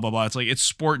fighting, blah blah blah. It's like, it's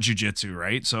sport jiu-jitsu,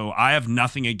 right? So I have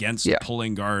nothing against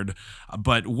pulling guard,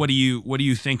 but what do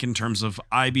you think in terms of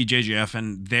IBJJF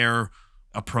and their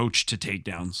approach to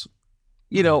takedowns?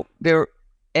 You know,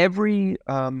 every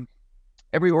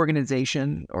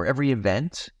organization or every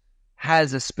event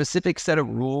has a specific set of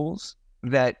rules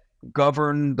that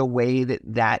govern the way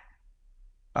that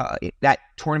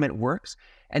tournament works.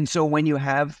 And so when you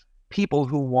have people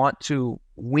who want to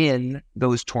win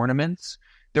those tournaments,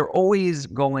 they're always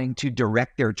going to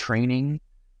direct their training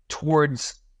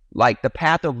towards like the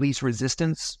path of least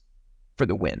resistance for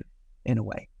the win, in a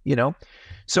way, you know?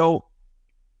 So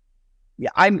yeah,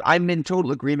 I'm in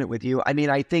total agreement with you. I mean,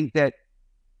 I think that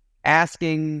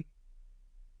asking,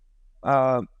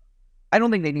 I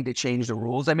don't think they need to change the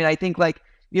rules. I mean, I think like,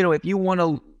 you know, if you want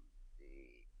to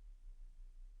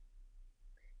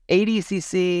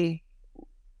ADCC,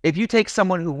 if you take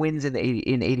someone who wins in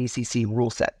ADCC rule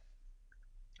set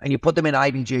and you put them in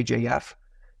IBJJF,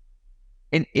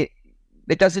 and it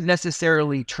doesn't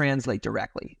necessarily translate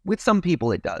directly. With some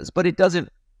people it does, but it doesn't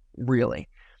really,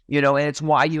 you know, and it's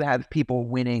why you have people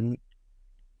winning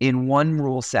in one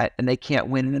rule set and they can't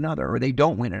win in another, or they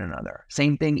don't win in another.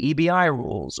 Same thing, EBI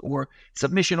rules or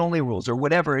submission only rules or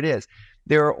whatever it is.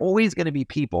 There are always going to be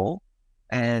people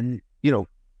and, you know,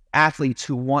 athletes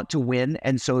who want to win,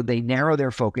 and so they narrow their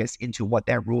focus into what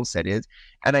that rule set is.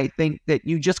 And I think that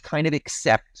you just kind of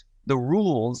accept the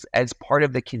rules as part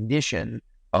of the condition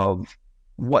of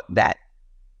what that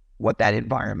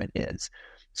environment is.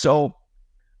 So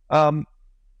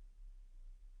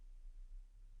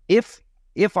if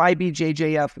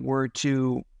IBJJF were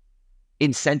to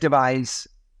incentivize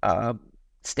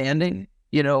standing,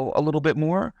 you know, a little bit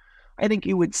more, I think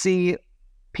you would see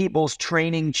people's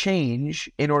training change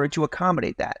in order to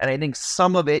accommodate that. And I think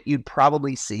some of it you'd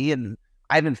probably see, and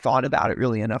I haven't thought about it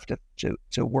really enough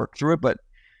to work through it, but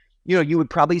you know, you would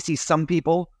probably see some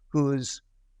people whose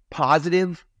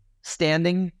positive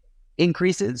standing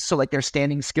increases. So like their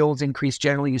standing skills increase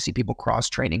generally. You see people cross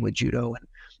training with judo and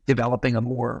developing a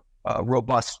more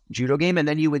robust judo game. And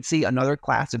then you would see another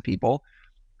class of people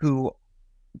who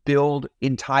build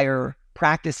entire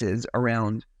practices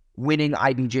around winning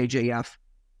IBJJF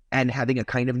and having a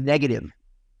kind of negative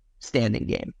standing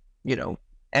game, you know.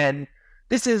 And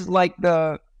this is like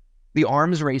the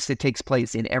arms race that takes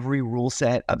place in every rule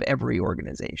set of every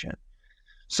organization.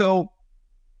 So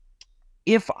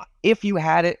if you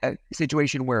had a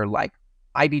situation where like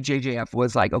IBJJF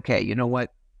was like, okay, you know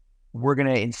what, we're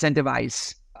going to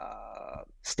incentivize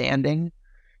standing,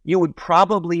 you would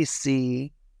probably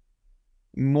see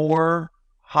more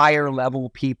higher level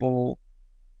people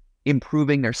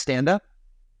improving their stand-up.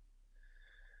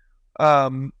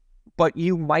 But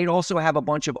you might also have a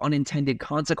bunch of unintended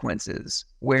consequences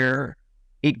where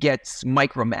it gets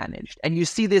micromanaged. And you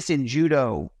see this in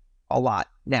judo a lot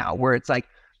now, where it's like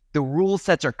the rule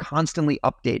sets are constantly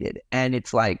updated. And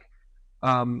it's like,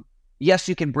 yes,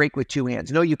 you can break with two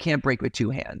hands. No, you can't break with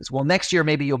two hands. Well, next year,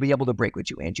 maybe you'll be able to break with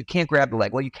two hands. You can't grab the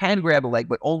leg. Well, you can grab the leg,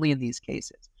 but only in these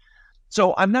cases.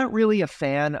 So I'm not really a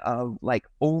fan of like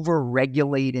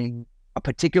over-regulating a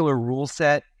particular rule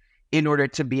set in order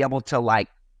to be able to like,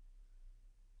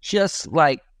 just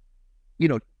like, you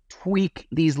know, tweak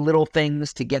these little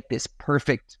things to get this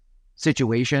perfect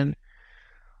situation.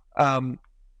 I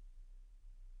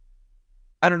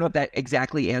don't know if that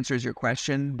exactly answers your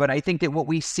question, but I think that what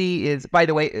we see is, by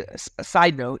the way, a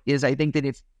side note is I think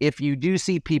that if you do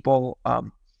see people,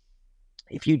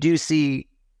 if you do see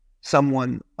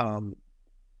someone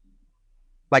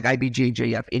like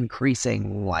IBJJF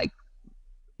increasing, like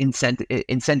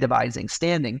incentivizing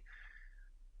standing,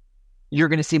 you're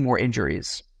going to see more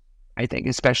injuries, I think,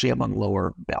 especially among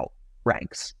lower belt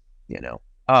ranks, you know.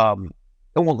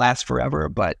 It won't last forever,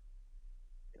 but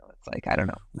you know, it's like, I don't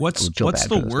know. What's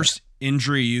the worst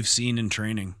injury you've seen in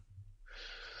training?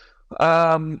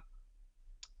 The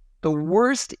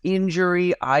worst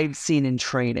injury I've seen in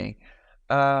training.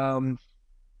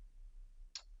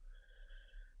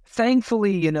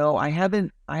 Thankfully, you know, I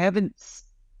haven't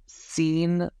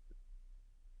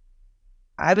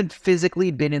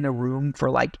physically been in the room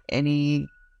for like any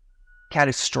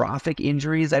catastrophic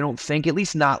injuries. I don't think, at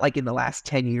least not like in the last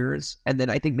 10 years. And then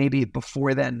I think maybe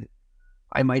before then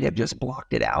I might have just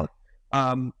blocked it out.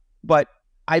 But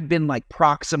I've been like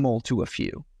proximal to a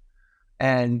few.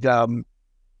 And,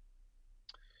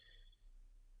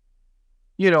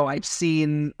 you know, I've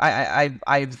seen, I've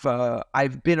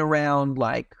been around,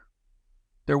 like,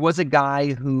 there was a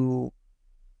guy who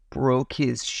broke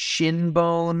his shin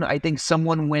bone. I think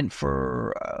someone went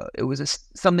for, it was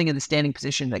something in the standing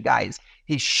position. The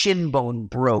his shin bone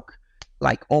broke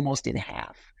like almost in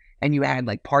half. And you had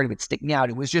like part of it sticking out.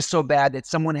 It was just so bad that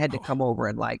someone had to come over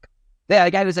and like, the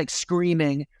guy was like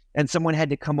screaming, and someone had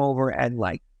to come over and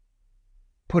like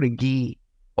put a gi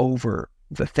over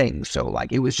the thing. So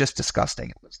like, it was just disgusting.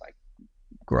 It was like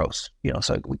gross,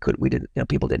 so we didn't,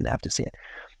 people didn't have to see it.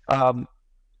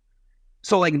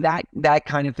 So like that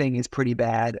kind of thing is pretty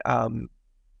bad.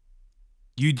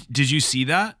 Did you see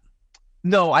that?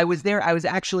 No, I was there.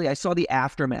 I saw the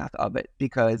aftermath of it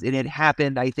because it had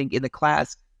happened, I think, in the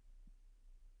class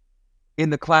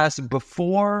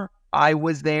before I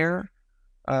was there.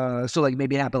 So like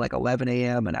maybe it happened like 11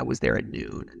 a.m. and I was there at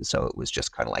noon. And so it was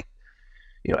just kind of like,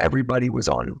 everybody was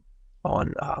on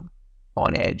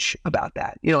edge about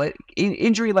that.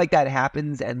 Injury like that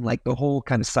happens, and like the whole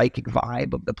kind of psychic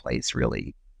vibe of the place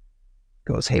really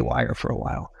goes haywire for a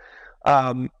while.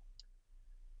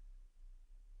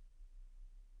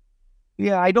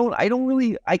 Yeah, I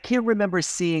can't remember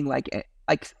seeing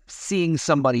seeing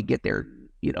somebody get their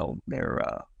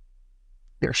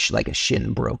like a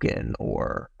shin broken,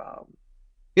 or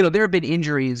there have been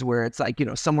injuries where it's like,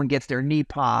 someone gets their knee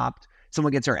popped,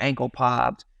 someone gets their ankle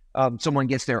popped, someone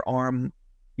gets their arm,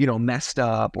 messed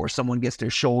up, or someone gets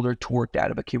their shoulder torqued out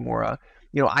of a kimura.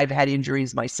 I've had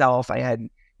injuries myself. I had,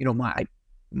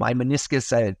 my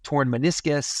meniscus, I had torn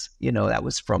meniscus, that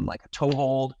was from like a toe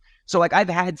hold. So like I've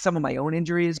had some of my own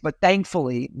injuries, but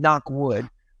thankfully, knock wood,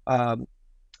 I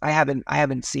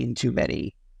haven't seen too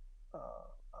many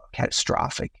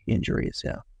catastrophic injuries.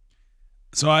 Yeah.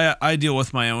 So I deal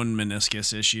with my own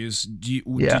meniscus issues.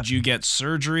 Did you get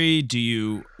surgery?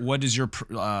 What is your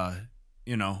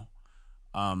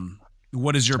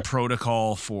what is your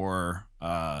protocol for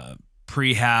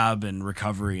prehab and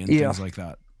recovery and things like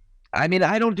that? I mean,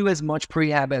 I don't do as much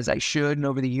prehab as I should, and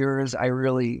over the years, I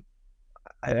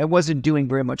wasn't doing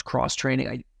very much cross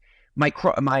training. My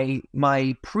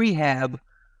prehab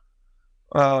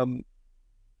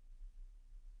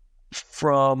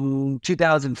from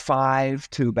 2005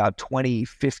 to about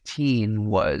 2015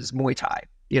 was Muay Thai.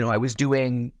 I was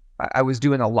doing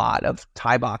a lot of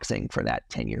Thai boxing for that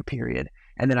 10-year period,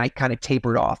 and then I kind of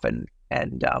tapered off and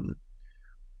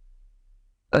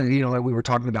like we were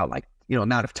talking about, like,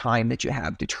 amount of time that you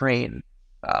have to train.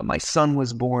 My son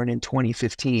was born in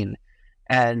 2015,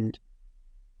 and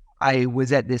I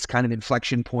was at this kind of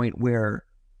inflection point where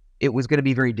it was going to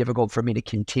be very difficult for me to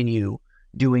continue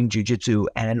doing jiu-jitsu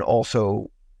and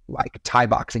also like Thai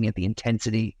boxing at the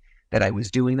intensity that I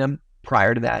was doing them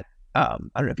prior to that. I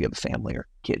don't know if you have a family or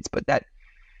kids, but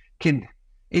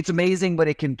it's amazing, but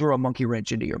it can throw a monkey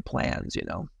wrench into your plans,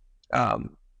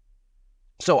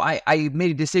 So I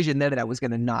made a decision then that I was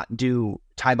going to not do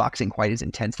Thai boxing quite as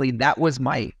intensely. That was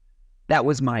my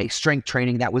strength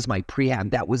training. That was my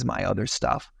prehab. That was my other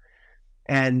stuff.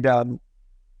 And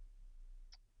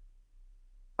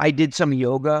I did some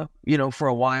yoga, for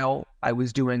a while.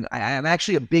 I'm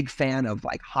actually a big fan of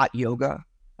like hot yoga,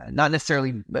 not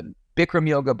necessarily Bikram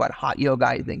yoga, but hot yoga.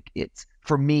 I think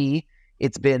for me,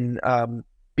 it's been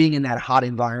being in that hot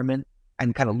environment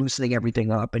and kind of loosening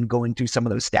everything up and going through some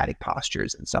of those static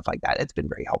postures and stuff like that. It's been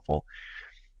very helpful.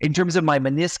 In terms of my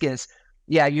meniscus,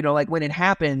 like when it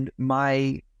happened,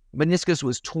 my meniscus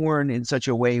was torn in such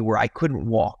a way where I couldn't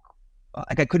walk.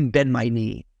 Like I couldn't bend my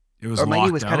knee. It was my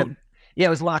knee was kind of, it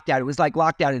was locked out. It was like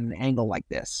locked out at an angle like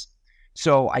this.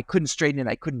 So I couldn't straighten it.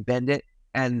 I couldn't bend it.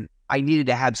 And I needed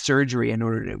to have surgery in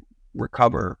order to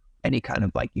recover any kind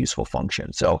of like useful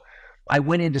function. So I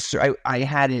went into, I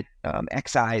had it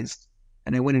excised,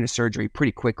 and I went into surgery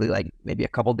pretty quickly, like maybe a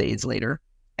couple days later.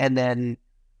 And then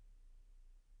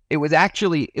it was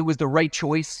the right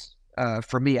choice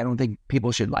for me. I don't think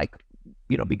people should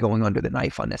be going under the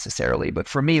knife unnecessarily. But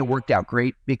for me, it worked out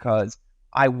great because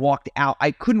I walked out.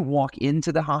 I couldn't walk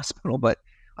into the hospital, but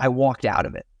I walked out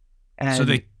of it. And so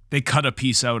they cut a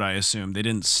piece out, I assume. They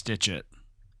didn't stitch it.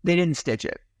 They didn't stitch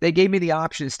it. They gave me the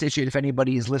option to stitch it. If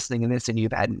anybody is listening to this and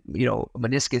you've had, a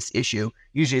meniscus issue,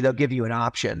 usually they'll give you an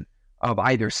option of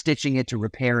either stitching it to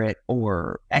repair it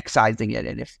or excising it.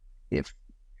 And if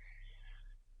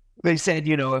they said,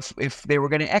 if they were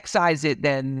going to excise it,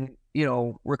 then,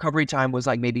 recovery time was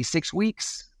like maybe 6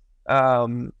 weeks.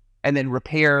 And then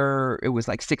repair, it was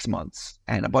like 6 months,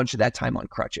 and a bunch of that time on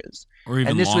crutches. Or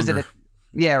even and this longer. Was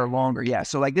or longer. Yeah.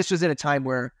 So like this was at a time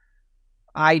where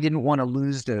I didn't want to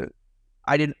lose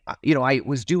I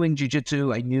was doing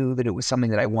jiu-jitsu. I knew that it was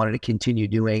something that I wanted to continue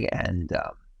doing. And,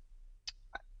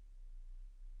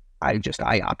 I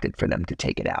opted for them to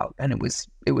take it out, and it was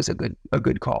a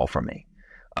good call for me.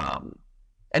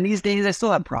 And these days I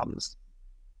still have problems,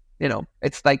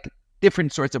 it's like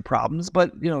different sorts of problems,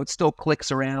 but it still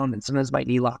clicks around, and sometimes my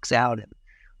knee locks out.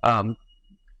 And,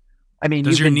 I mean,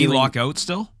 does your knee lock out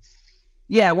still?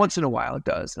 Yeah. Once in a while it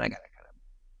does. And I got to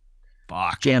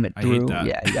kind of jam it through. I hate that.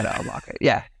 Yeah. You got to unlock it.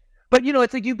 Yeah. But,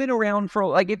 it's like you've been around for,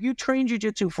 like, if you train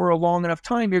jiu-jitsu for a long enough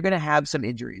time, you're going to have some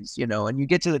injuries, and you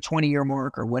get to the 20-year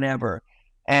mark or whenever,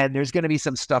 And there's going to be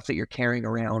some stuff that you're carrying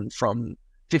around from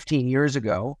 15 years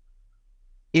ago.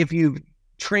 If you've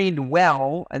trained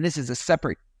well, and this is a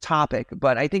separate topic,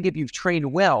 but I think if you've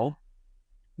trained well,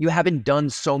 you haven't done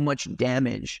so much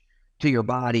damage to your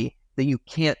body that you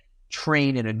can't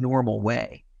train in a normal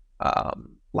way.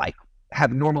 Like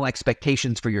have normal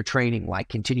expectations for your training, like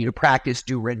continue to practice,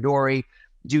 do randori,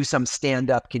 do some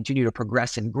stand-up, continue to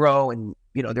progress and grow. And,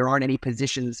 you know, there aren't any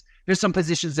positions. There's some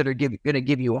positions that are going to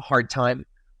give you a hard time.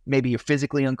 Maybe you're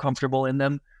physically uncomfortable in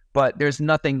them, but there's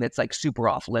nothing that's like super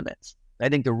off limits. I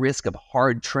think the risk of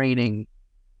hard training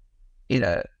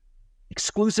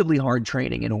exclusively hard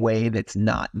training in a way that's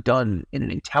not done in an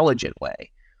intelligent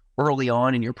way early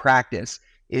on in your practice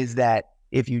is that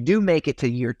if you do make it to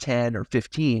year 10 or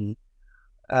 15,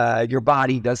 your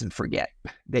body doesn't forget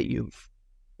that you've,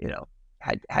 you know,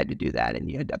 had to do that, and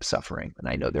you end up suffering. And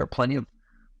I know there are plenty of,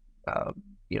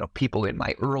 you know, people in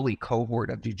my early cohort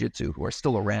of jiu-jitsu who are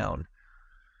still around,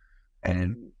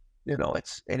 and, you know,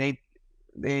 they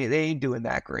ain't doing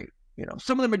that great. You know,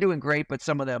 some of them are doing great, but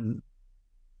some of them,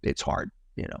 it's hard,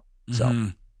 you know.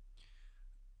 So,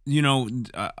 you know,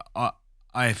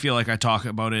 I feel like I talk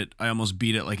about it. I almost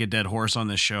beat it like a dead horse on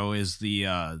this show. Is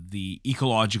the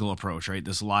ecological approach, right?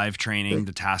 This live training,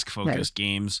 the task focused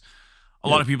games. A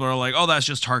lot of people are like, "Oh, that's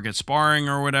just target sparring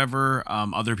or whatever."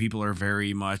 Other people are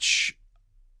very much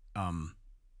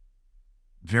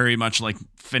like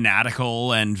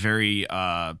fanatical and very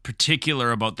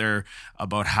particular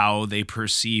about how they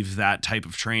perceive that type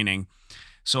of training.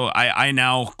 So I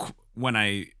now, when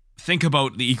I think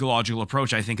about the ecological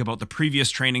approach, I think about the previous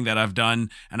training that I've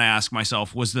done, and I ask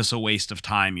myself, was this a waste of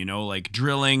time? You know, like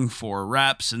drilling for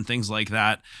reps and things like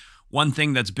that. One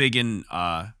thing that's big in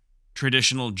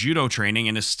traditional judo training,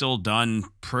 and is still done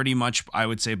pretty much, I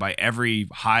would say, by every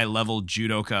high-level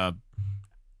judoka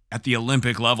at the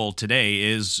Olympic level today,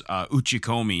 is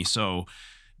uchikomi. So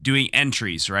doing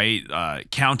entries, right?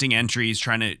 Counting entries,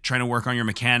 trying to work on your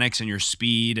mechanics and your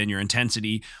speed and your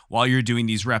intensity while you're doing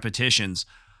these repetitions.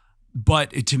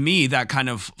 But to me, that kind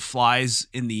of flies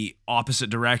in the opposite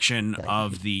direction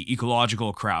of the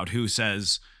ecological crowd, who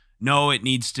says, no, it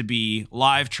needs to be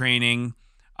live training.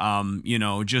 You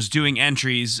know, just doing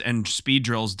entries and speed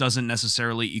drills doesn't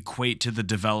necessarily equate to the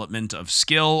development of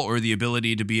skill or the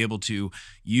ability to be able to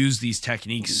use these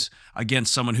techniques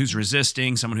against someone who's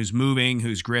resisting, someone who's moving,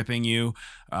 who's gripping you,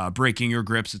 breaking your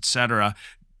grips, etc.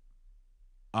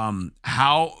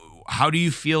 How do you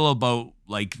feel about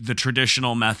like the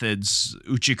traditional methods,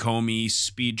 uchikomi,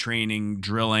 speed training,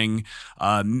 drilling,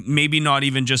 maybe not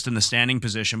even just in the standing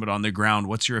position, but on the ground?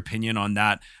 What's your opinion on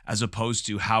that, as opposed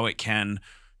to how it can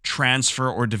transfer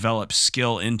or develop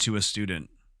skill into a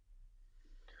student?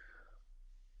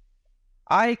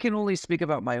 I can only speak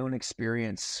about my own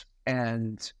experience,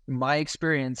 and my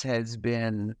experience has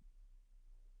been,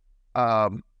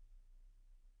 you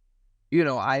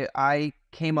know, I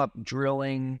came up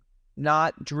drilling,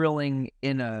 not drilling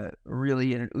in an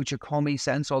uchikomi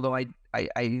sense, although I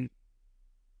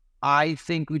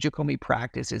think uchikomi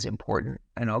practice is important,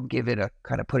 and I'll give it a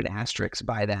kind of put an asterisk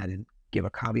by that and give a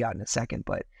caveat in a second.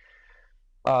 But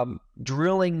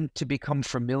drilling to become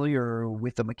familiar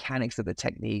with the mechanics of the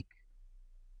technique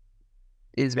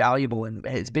is valuable, and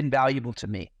has been valuable to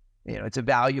me. You know,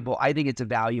 I think it's a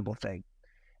valuable thing.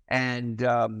 And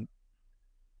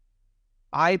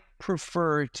I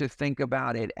prefer to think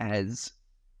about it as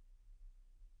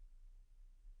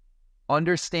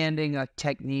understanding a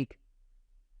technique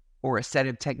or a set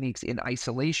of techniques in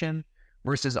isolation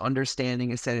versus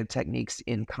understanding a set of techniques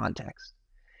in context.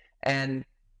 And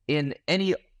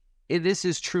this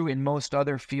is true in most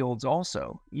other fields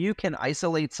also. You can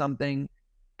isolate something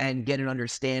and get an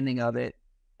understanding of it,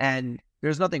 and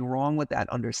there's nothing wrong with that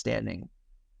understanding.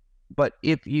 But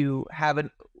if you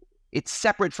haven't, it's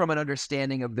separate from an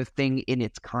understanding of the thing in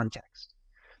its context.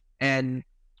 And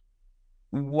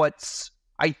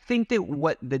I think that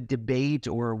what the debate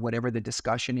or whatever the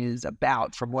discussion is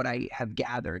about, from what I have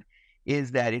gathered,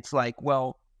 is that it's like,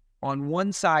 well, on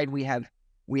one side we have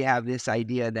this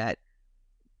idea that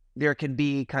there can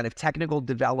be kind of technical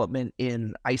development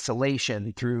in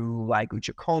isolation through like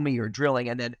uchikomi or drilling,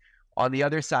 and then on the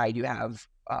other side you have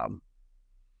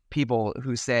people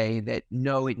who say that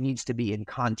no, it needs to be in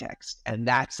context, and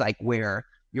that's like where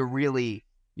you're really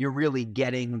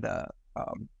getting the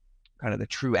kind of the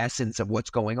true essence of what's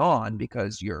going on,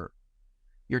 because you're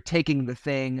taking the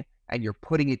thing and you're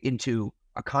putting it into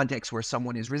a context where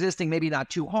someone is resisting, maybe not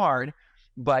too hard,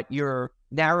 but you're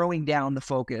narrowing down the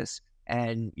focus,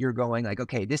 and you're going like,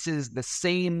 okay, this is the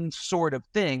same sort of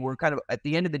thing. We're kind of, at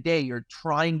the end of the day, you're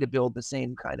trying to build the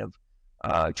same kind of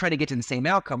trying to get to the same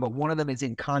outcome, but one of them is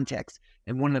in context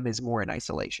and one of them is more in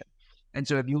isolation. And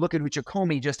so if you look at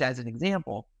Uchicomi just as an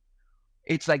example,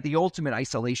 it's like the ultimate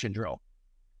isolation drill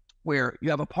where you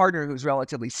have a partner who's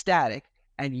relatively static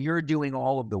and you're doing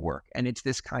all of the work. And it's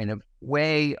this kind of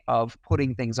way of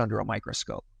putting things under a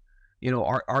microscope. You know,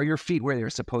 are your feet where they're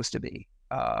supposed to be?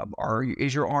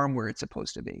 Is your arm where it's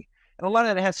supposed to be? And a lot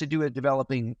of that has to do with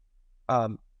developing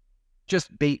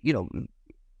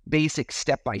basic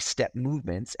step-by-step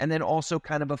movements, and then also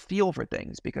kind of a feel for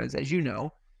things, because as you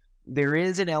know, there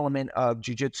is an element of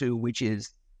jiu-jitsu which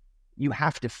is you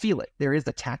have to feel it. There is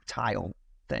a tactile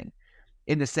thing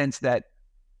in the sense that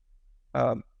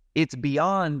it's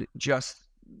beyond just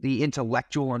the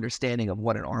intellectual understanding of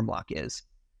what an arm lock is.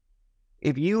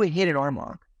 If you hit an arm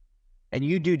lock and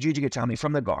you do Jujigatami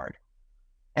from the guard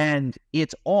and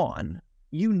it's on,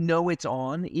 you know it's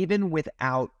on even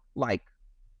without like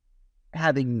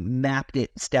having mapped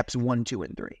it steps 1, 2,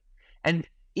 and 3. And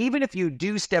even if you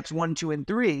do steps 1, 2, and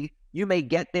 3, you may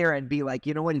get there and be like,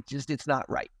 you know what, it's not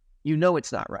right. You know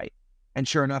it's not right. And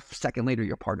sure enough, a second later,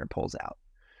 your partner pulls out.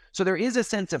 So there is a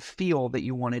sense of feel that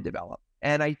you want to develop.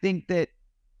 And I think that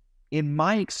in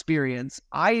my experience,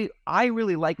 I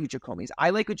really like Uchicomis.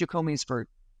 I like Uchicomis for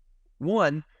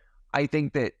one, I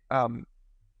think that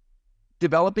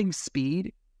developing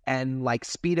speed and like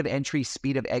speed of entry,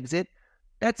 speed of exit,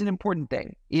 that's an important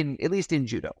thing, at least in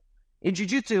judo. In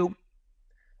jiu-jitsu,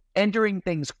 entering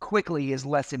things quickly is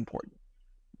less important.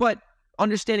 But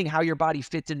understanding how your body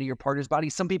fits into your partner's body,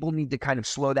 some people need to kind of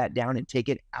slow that down and take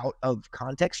it out of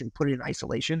context and put it in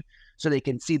isolation so they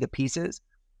can see the pieces.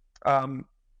 And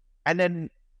then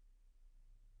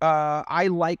I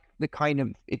like the kind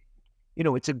of,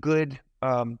 it's a good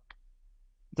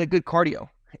cardio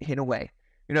in a way.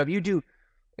 You know,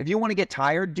 if you want to get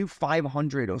tired, do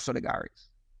 500 osotogaris.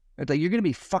 It's like, you're going to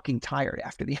be fucking tired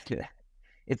after the end of that.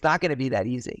 It's not going to be that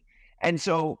easy. And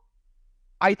so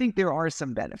I think there are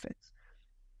some benefits.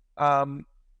 And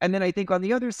then I think on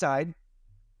the other side,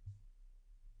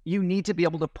 you need to be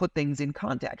able to put things in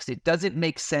context. It doesn't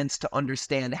make sense to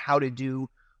understand how to do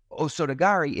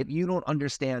osotogari if you don't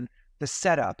understand the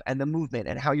setup and the movement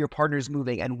and how your partner's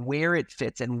moving and where it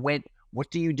fits and what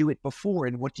do you do it before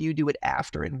and what do you do it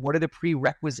after and what are the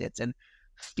prerequisites and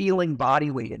feeling body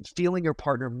weight and feeling your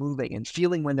partner moving and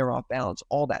feeling when they're off balance,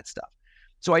 all that stuff.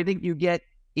 So I think you get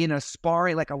in a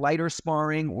sparring, like a lighter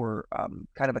sparring or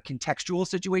kind of a contextual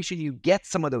situation, you get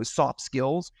some of those soft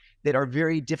skills that are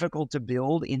very difficult to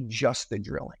build in just the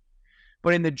drilling.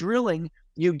 But in the drilling,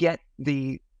 you get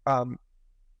these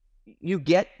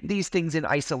things in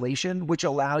isolation, which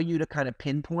allow you to kind of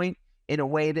pinpoint in a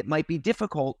way that might be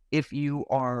difficult if there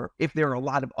are a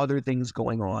lot of other things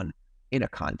going on in a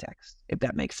context, if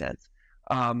that makes sense.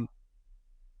 The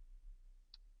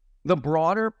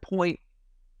broader point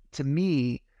to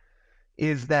me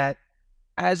is that,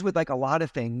 as with like a lot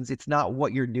of things, it's not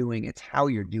what you're doing, it's how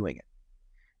you're doing it.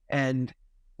 And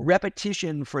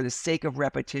repetition for the sake of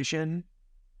repetition,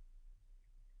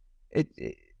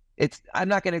 I'm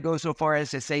not going to go so far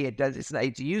as to say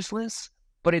it's useless,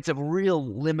 but it's of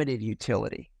real limited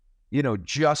utility,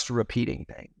 just repeating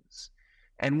things.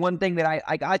 And one thing that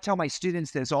I tell my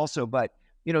students this also, but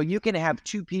you can have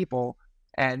two people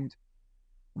and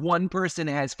one person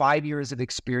has 5 years of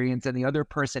experience and the other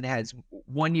person has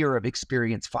 1 year of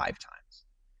experience 5 times.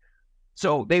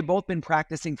 So they've both been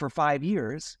practicing for 5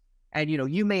 years, and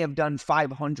you may have done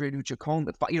 500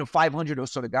 Uchicomi, 500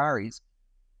 osotogaris.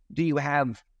 Do you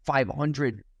have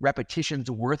 500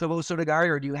 repetitions worth of osotogari,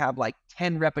 or do you have like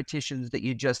 10 repetitions that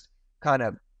you just kind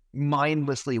of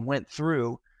mindlessly went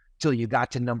through till you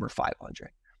got to number 500?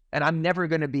 And I'm never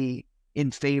going to be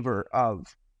in favor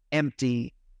of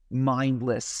empty,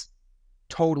 mindless,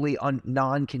 totally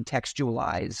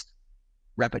non-contextualized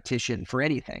repetition for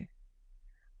anything.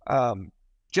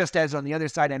 Just as on the other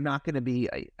side, I'm not going to be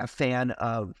a fan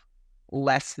of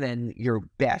less than your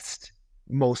best,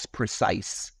 most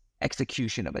precise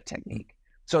execution of a technique.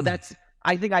 So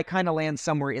I think I kind of land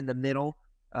somewhere in the middle,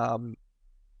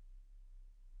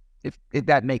 if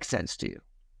that makes sense to you.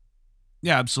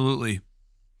 Yeah, absolutely.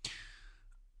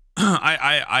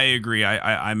 I agree.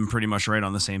 I'm pretty much right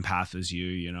on the same path as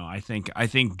you. I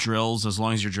think drills, as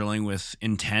long as you're drilling with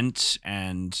intent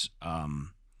and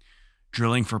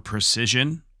drilling for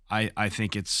precision, I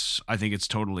think it's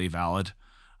totally valid.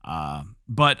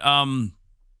 But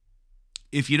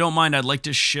if you don't mind, I'd like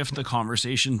to shift the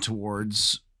conversation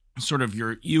towards sort of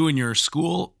you and your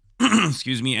school,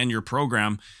 excuse me, and your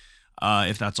program,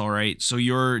 if that's all right. So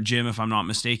your gym, if I'm not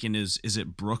mistaken, is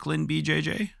it Brooklyn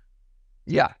BJJ?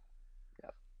 Yeah.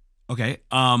 Okay.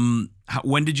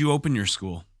 When did you open your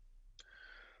school?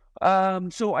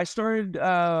 So I started,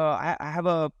 I have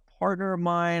a partner of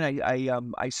mine.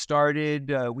 I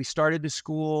started, we started the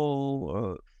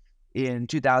school in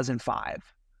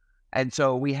 2005. And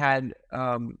so we had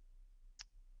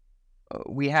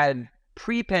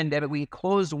pre-pandemic, we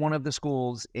closed one of the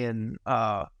schools in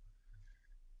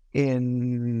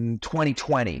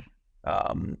 2020,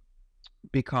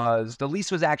 because the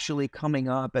lease was actually coming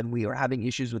up and we were having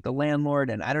issues with the landlord.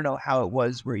 And I don't know how it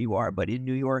was where you are, but in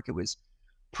New York, it was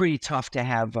pretty tough to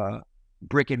have a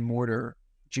brick and mortar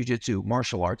jiu-jitsu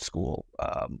martial arts school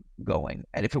going.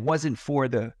 And if it wasn't for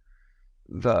the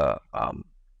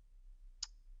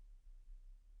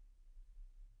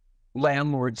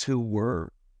landlords who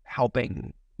were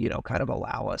helping, kind of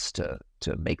allow us to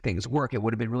make things work, it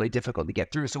would have been really difficult to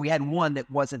get through. So we had one that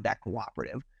wasn't that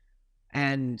cooperative.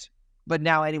 But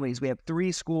now anyways, we have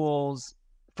 3 schools.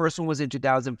 First one was in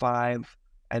 2005,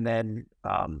 and then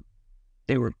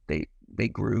they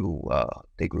grew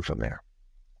from there.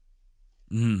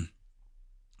 Mm.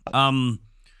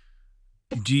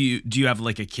 Do you have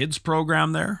like a kids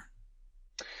program there?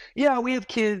 Yeah, we have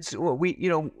kids.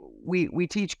 We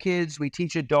teach kids, we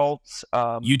teach adults.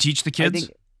 You teach the kids?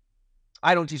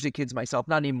 I don't teach the kids myself,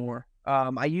 not anymore.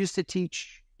 I used to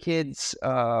teach kids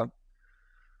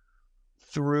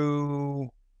through,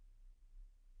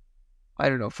 I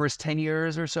don't know, first 10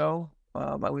 years or so.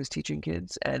 I was teaching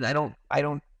kids, and I don't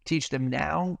teach them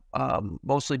now,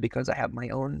 mostly because I have my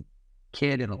own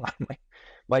kid and a lot of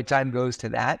my time goes to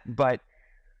that. But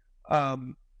I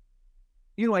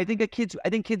think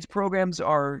kids programs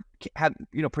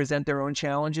present their own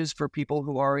challenges for people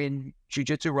who are in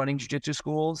jiu-jitsu, running jiu-jitsu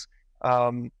schools.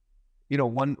 One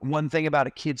thing about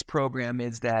a kids program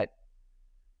is that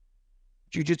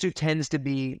jiu-jitsu tends to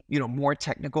be, more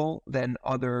technical than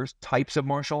other types of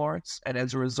martial arts. And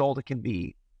as a result,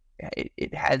 it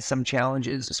has some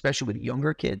challenges, especially with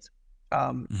younger kids.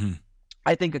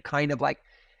 I think a kind of like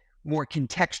more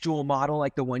contextual model,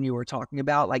 like the one you were talking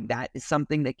about, like that is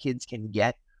something that kids can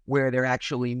get, where they're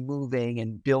actually moving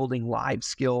and building live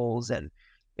skills. And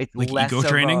it's like less ego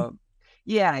training.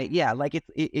 Yeah. Like it's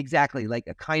exactly like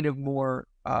a kind of more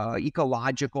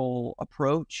ecological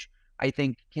approach, I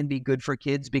think, can be good for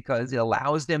kids because it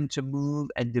allows them to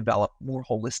move and develop more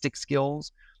holistic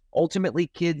skills. Ultimately,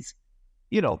 kids,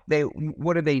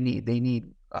 what do they need? They need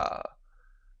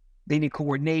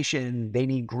coordination. They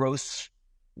need gross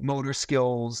motor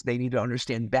skills. They need to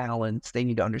understand balance. They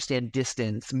need to understand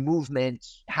distance, movement,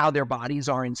 how their bodies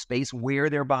are in space, where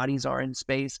their bodies are in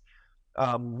space,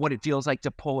 what it feels like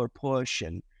to pull or push,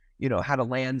 and, how to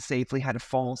land safely, how to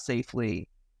fall safely.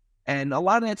 And a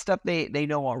lot of that stuff they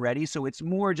know already. So it's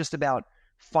more just about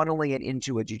funneling it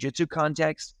into a jiu-jitsu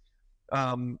context.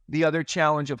 The other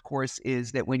challenge, of course,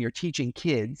 is that when you're teaching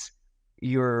kids,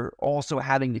 you're also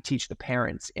having to teach the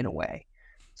parents in a way.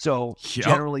 So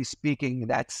generally speaking,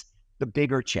 that's the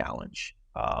bigger challenge,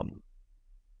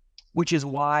 which is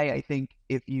why I think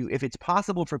if it's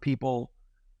possible for people,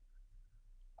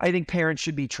 I think parents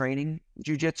should be training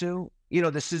jiu-jitsu.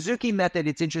 The Suzuki method,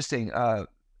 it's interesting.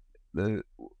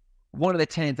 One of the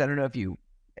tenets, I don't know if you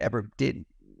ever did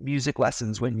music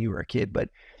lessons when you were a kid, but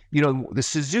the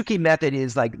Suzuki method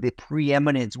is like the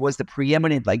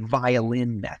preeminent like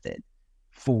violin method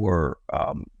for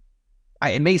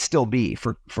it may still be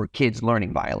for kids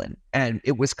learning violin. And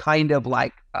it was kind of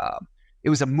like it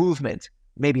was a movement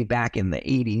maybe back in the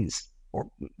 80s, or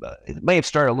it may have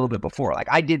started a little bit before. Like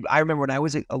I remember when I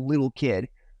was a little kid,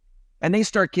 and they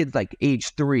start kids like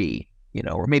age 3,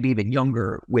 or maybe even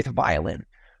younger with violin.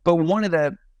 But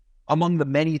among the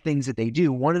many things that they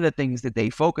do, one of the things that they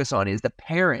focus on is the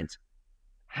parent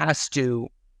has to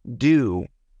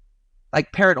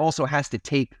parent also has to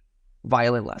take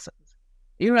violin lessons.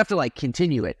 You don't have to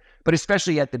continue it, but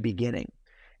especially at the beginning.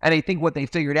 And I think what they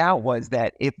figured out was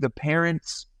that if the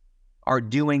parents are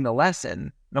doing the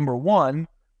lesson, number one,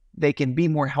 they can be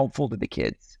more helpful to the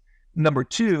kids. Number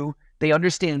two, they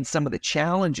understand some of the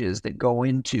challenges that go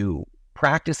into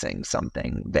practicing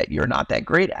something that you're not that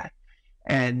great at.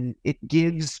 And it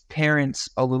gives parents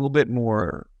a little bit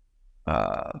more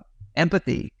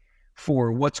empathy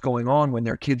for what's going on when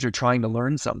their kids are trying to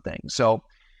learn something. So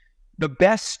the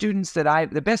best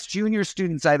junior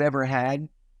students I've ever had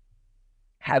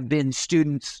have been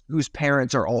students whose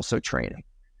parents are also training.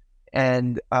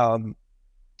 And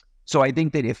so I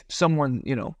think that if someone,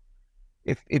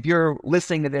 if you're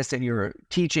listening to this and you're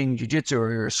teaching jiu-jitsu,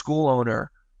 or you're a school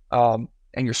owner, and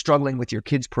you're struggling with your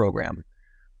kids program,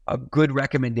 a good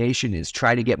recommendation is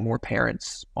try to get more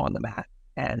parents on the mat,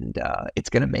 and it's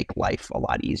going to make life a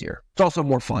lot easier. It's also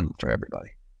more fun for everybody.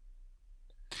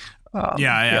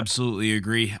 Yeah, I absolutely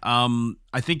agree. I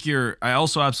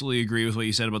also absolutely agree with what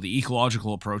you said about the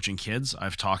ecological approach in kids.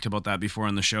 I've talked about that before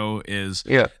on the show.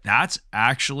 That's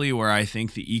actually where I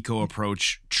think the eco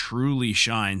approach truly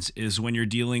shines, is when you're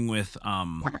dealing with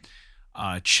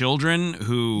children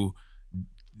who,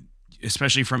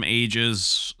 especially from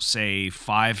ages, say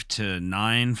 5 to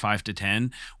 9, 5 to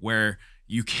 10, where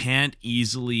you can't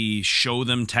easily show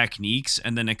them techniques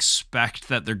and then expect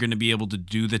that they're going to be able to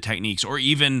do the techniques or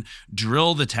even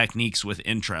drill the techniques with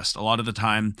interest. A lot of the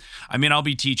time, I mean, I'll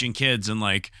be teaching kids, and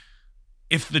like,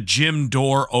 if the gym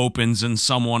door opens and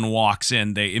someone walks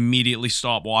in, they immediately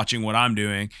stop watching what I'm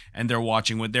doing and they're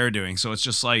watching what they're doing. So it's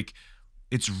just like,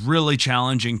 it's really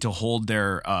challenging to hold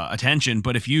their attention.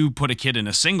 But if you put a kid in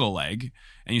a single leg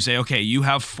and you say, okay, you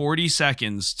have 40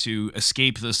 seconds to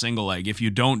escape the single leg. If you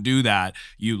don't do that,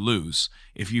 you lose.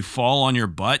 If you fall on your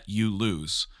butt, you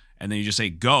lose. And then you just say,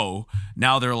 go.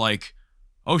 Now they're like,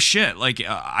 oh shit, like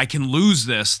I can lose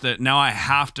this, that now I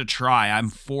have to try. I'm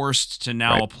forced to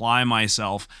now apply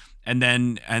myself. And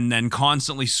then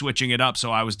constantly switching it up.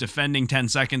 So I was defending 10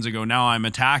 seconds ago, now I'm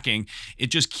attacking.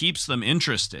 It just keeps them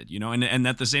interested, you know, and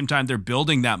at the same time, they're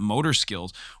building that motor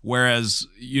skills. Whereas,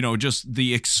 you know, just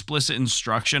the explicit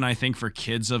instruction, I think for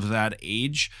kids of that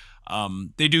age,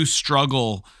 they do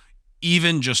struggle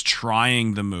even just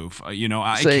trying the move, you know.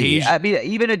 I mean,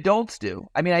 even adults do.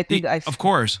 I mean, I think of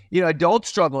course, you know, adults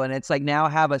struggle, and it's like, now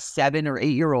have a 7 or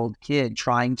 8-year-old kid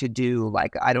trying to do,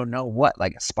 like, I don't know what,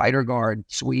 like a spider guard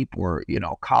sweep or, you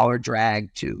know, collar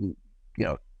drag to, you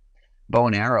know, bow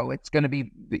and arrow. It's going to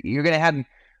be, you're going to have,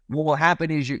 what will happen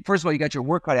is, first of all, you got your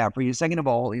work cut out for you. Second of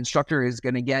all, the instructor is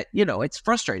going to get, you know, it's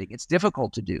frustrating. It's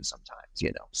difficult to do sometimes, you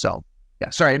know. So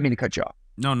yeah, sorry, I didn't mean to cut you off.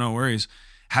 No worries.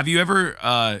 Have you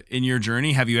ever, in your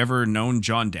journey, have you ever known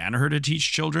John Danaher to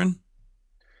teach children?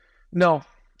 No.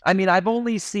 I mean, I've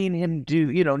only seen him do,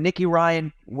 you know, Nicky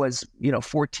Ryan was, you know,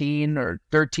 14 or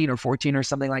 13 or 14 or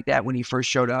something like that when he first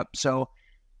showed up. So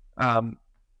I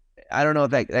don't know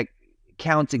if that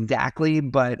counts exactly,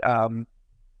 but and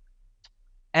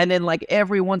then like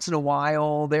every once in a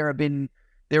while there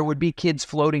would be kids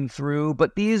floating through,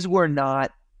 but these were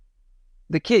not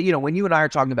the kid, you know, when you and I are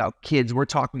talking about kids, we're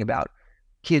talking about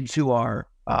kids who are,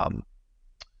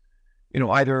 you know,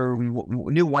 either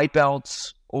new white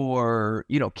belts or,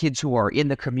 you know, kids who are in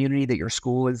the community that your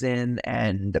school is in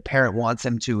and the parent wants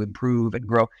them to improve and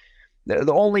grow.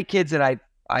 The only kids that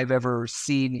I've ever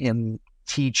seen him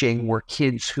teaching were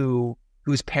kids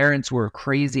whose parents were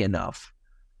crazy enough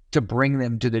to bring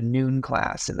them to the noon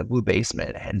class in the Blue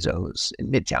Basement at Renzo's in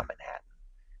Midtown Manhattan.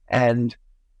 And,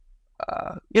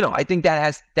 you know, I think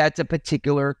that's a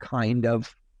particular kind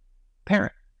of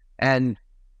parent. And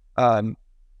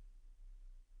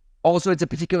also it's a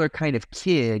particular kind of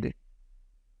kid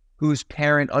whose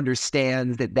parent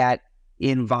understands that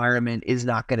environment is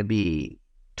not going to be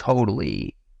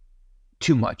totally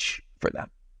too much for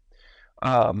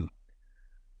them.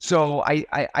 So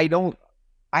I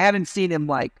haven't seen him,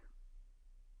 like,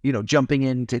 you know, jumping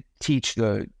in to teach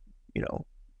the, you know,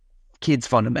 kids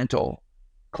fundamental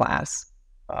class.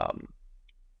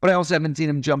 But I also haven't seen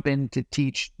him jump in to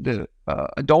teach the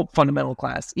adult fundamental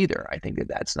class either. I think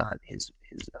that's not his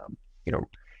you know,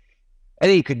 I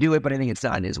think he could do it, but I think it's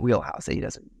not in his wheelhouse. He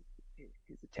doesn't,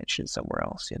 his attention is somewhere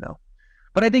else, you know.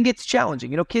 But I think it's challenging,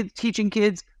 you know, teaching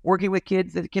kids, working with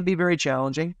kids, that can be very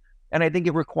challenging. And I think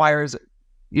it requires,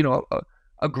 you know,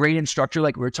 a great instructor,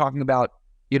 like we were talking about.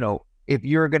 You know, if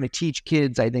you're going to teach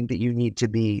kids, I think that you need to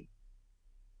be,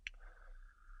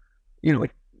 you know,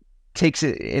 it takes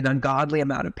an ungodly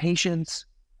amount of patience.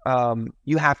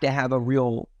 You have to have a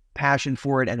real passion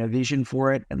for it and a vision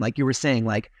for it. And like you were saying,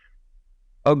 like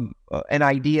an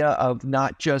idea of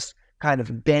not just kind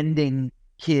of bending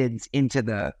kids into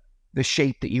the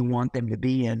shape that you want them to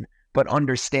be in, but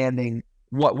understanding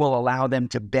what will allow them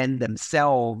to bend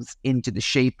themselves into the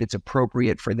shape that's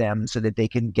appropriate for them so that they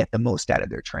can get the most out of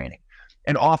their training.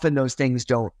 And often those things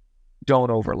don't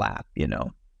overlap, you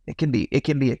know. It can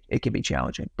be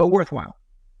challenging, but worthwhile.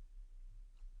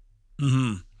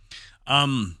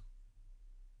 Mm-hmm.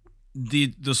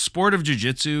 The sport of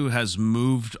jiu-jitsu has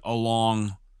moved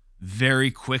along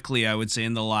very quickly, I would say,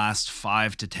 in the last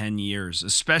 5 to 10 years,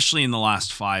 especially in the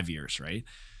last 5 years, right?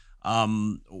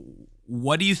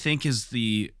 What do you think is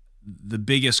the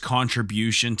biggest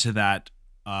contribution to that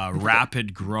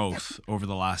rapid growth over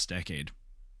the last decade?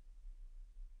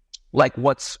 Like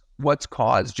what's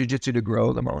caused jiu-jitsu to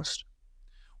grow the most?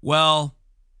 Well,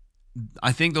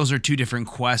 I think those are two different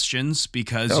questions,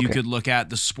 because you could look at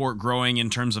the sport growing in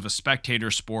terms of a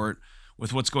spectator sport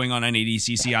with what's going on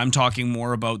ADCC. I'm talking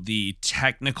more about the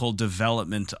technical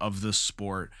development of the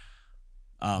sport.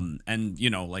 And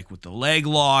like with the leg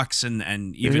locks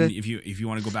and even if you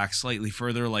want to go back slightly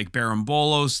further, like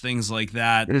barambolos, things like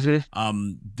that,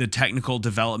 the technical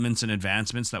developments and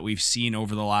advancements that we've seen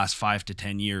over the last 5 to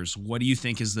 10 years, what do you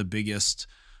think is the biggest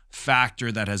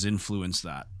factor that has influenced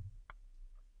that?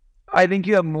 I think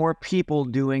you have more people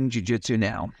doing jiu-jitsu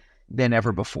now than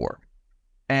ever before.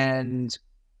 And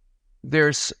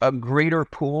there's a greater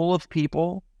pool of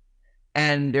people,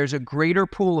 and there's a greater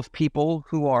pool of people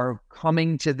who are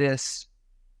coming to this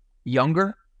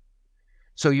younger.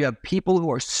 So you have people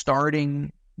who are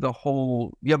starting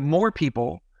you have more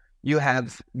people, you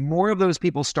have more of those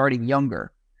people starting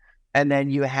younger. And then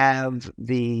you have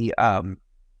the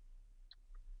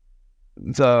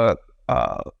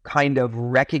kind of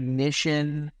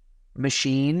recognition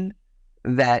machine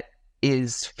that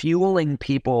is fueling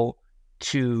people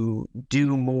to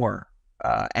do more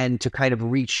and to kind of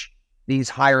reach these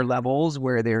higher levels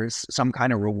where there's some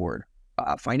kind of reward,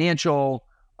 financial,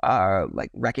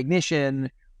 like recognition,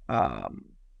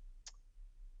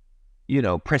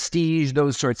 prestige,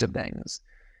 those sorts of things.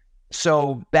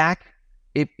 So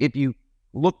if you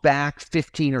look back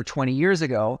 15 or 20 years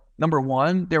ago, number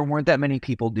one, there weren't that many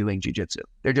people doing jiu-jitsu.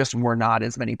 There just were not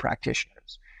as many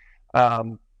practitioners.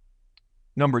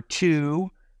 Number two,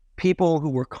 people who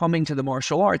were coming to the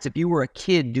martial arts, if you were a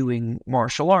kid doing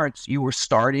martial arts, you were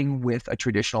starting with a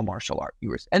traditional martial art.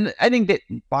 And I think that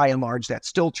by and large, that's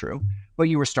still true, but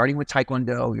you were starting with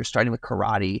Taekwondo, you're starting with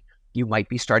karate, you might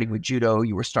be starting with judo,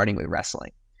 you were starting with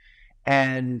wrestling.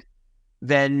 And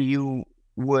then you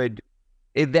would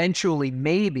eventually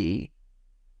maybe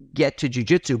get to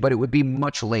jiu-jitsu, but it would be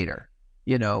much later.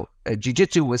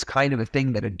 Jiu-jitsu was kind of a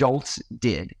thing that adults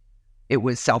did. It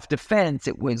was self-defense.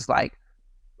 It was like,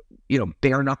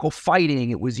 bare knuckle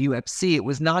fighting. It was UFC. It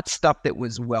was not stuff that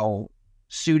was well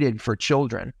suited for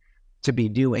children to be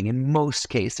doing in most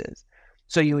cases.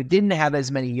 So you didn't have as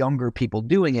many younger people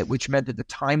doing it, which meant that the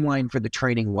timeline for the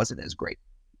training wasn't as great.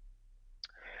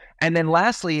 And then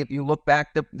lastly, if you look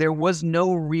back, there was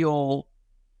no real,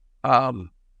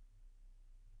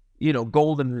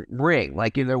 golden ring.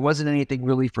 Like there wasn't anything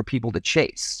really for people to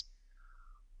chase.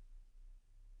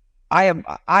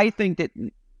 I think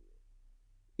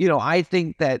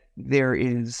that there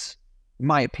is,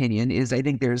 my opinion is, I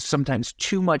think there's sometimes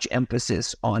too much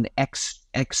emphasis on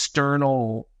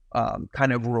external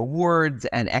kind of rewards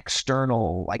and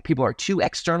external, like people are too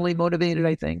externally motivated,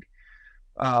 I think.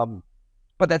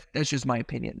 But that's just my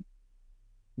opinion.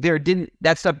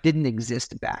 That stuff didn't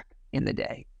exist back in the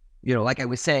day. Like I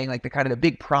was saying, like the kind of the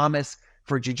big promise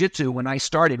for jiu-jitsu when I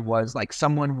started was like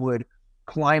someone would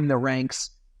climb the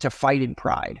ranks to fight in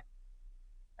pride.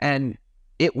 And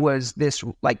it was this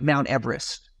like Mount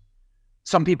Everest.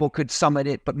 Some people could summit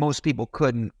it, but most people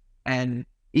couldn't. And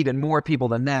even more people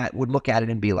than that would look at it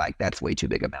and be like, that's way too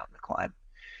big a mountain to climb.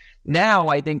 Now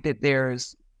I think that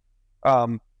there's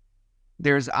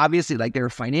obviously like there are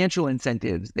financial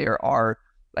incentives. There are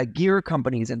like gear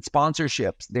companies and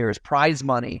sponsorships. There's prize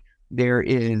money. There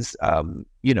is,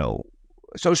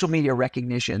 social media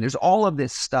recognition. There's all of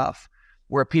this stuff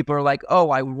where people are like, oh,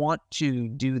 I want to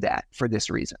do that for this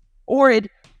reason. Or I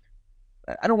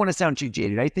don't want to sound too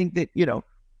jaded. I think that,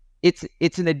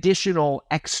 it's an additional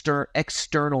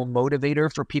external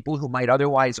motivator for people who might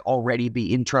otherwise already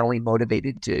be internally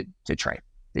motivated to train,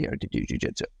 to do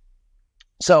jiu-jitsu.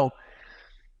 So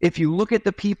if you look at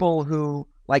the people who,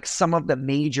 like some of the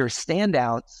major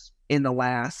standouts in the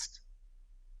last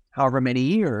however many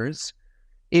years,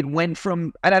 it went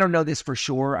from, and I don't know this for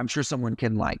sure, I'm sure someone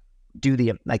can like do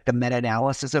the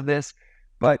meta-analysis of this,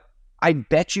 but I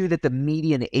bet you that the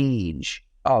median age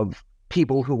of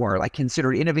people who are like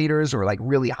considered innovators or like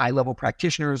really high-level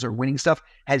practitioners or winning stuff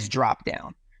has dropped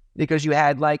down, because you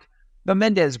had like the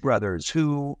Mendez brothers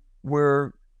who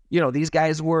were, these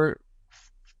guys were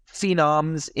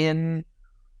phenoms in,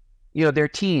 their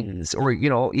teens or,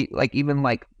 like even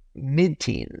like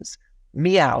mid-teens.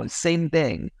 Miao, same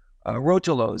thing.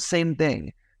 Rotulos, same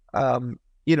thing.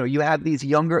 You have these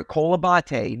younger, Cole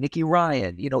Abate, Nicky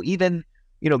Ryan, even,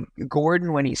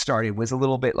 Gordon, when he started, was a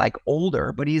little bit like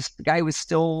older, but the guy was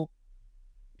still,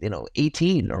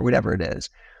 18 or whatever it is.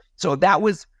 So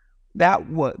that's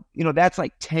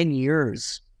like 10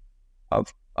 years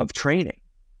of training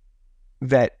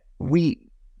that it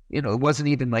wasn't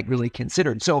even like really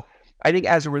considered. So I think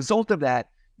as a result of that,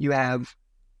 you have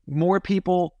more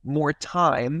people, more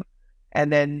time.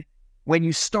 And then when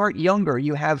you start younger,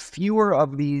 you have fewer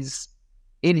of these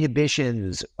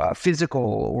inhibitions, physical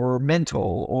or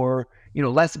mental, or,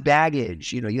 less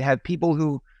baggage. You have people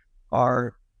who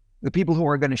are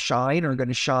going to shine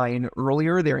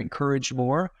earlier. They're encouraged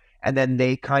more, and then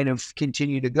they kind of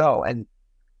continue to go. And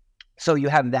So you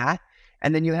have that,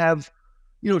 and then you have,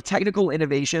 technical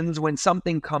innovations when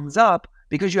something comes up,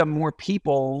 because you have more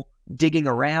people digging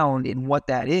around in what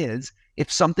that is.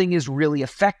 If something is really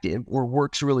effective or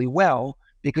works really well,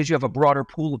 because you have a broader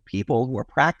pool of people who are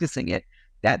practicing it,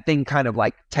 that thing kind of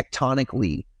like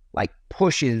tectonically like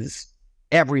pushes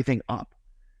everything up.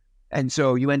 And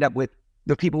so you end up with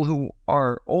the people who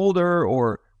are older,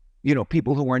 or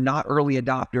people who are not early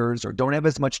adopters or don't have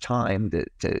as much time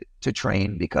to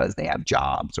train because they have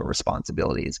jobs or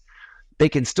responsibilities. They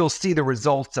can still see the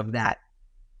results of that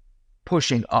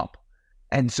pushing up.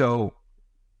 And so,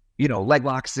 leg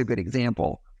locks is a good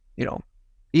example.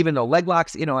 Even though leg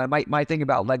locks, my thing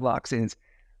about leg locks is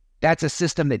that's a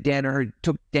system that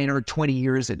took Danaher 20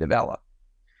 years to develop.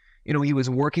 He was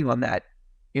working on that,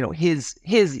 his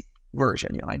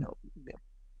version. I know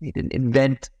he didn't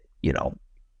invent,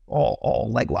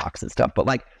 all leg locks and stuff, but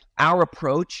like our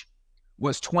approach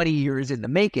was 20 years in the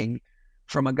making,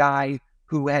 from a guy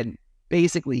who had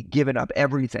basically given up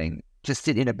everything to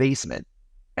sit in a basement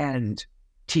and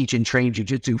teach and train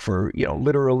jiu-jitsu for,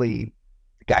 literally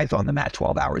guys on the mat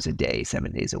 12 hours a day,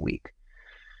 7 days a week.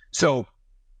 So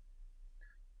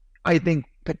I think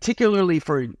particularly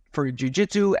for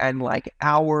jiu-jitsu and like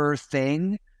our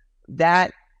thing,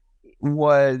 that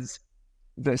was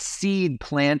the seed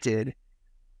planted,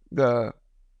 the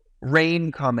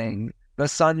rain coming, the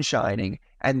sun shining,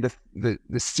 and the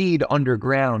seed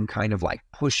underground kind of like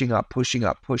pushing up.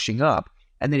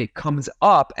 And then it comes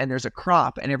up and there's a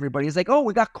crop and everybody's like, oh,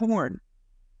 we got corn.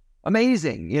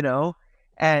 Amazing,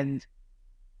 and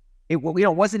it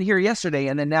wasn't here yesterday.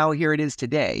 And then now here it is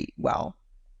today. Well,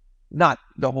 not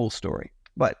the whole story,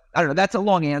 but I don't know. That's a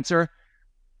long answer.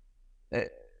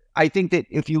 I think that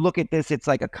if you look at this, it's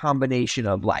like a combination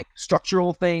of like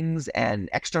structural things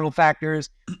and external factors.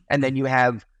 And then you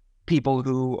have people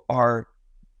who are,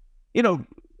 in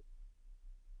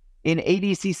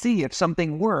ADCC, if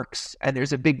something works and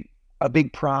there's a big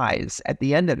prize at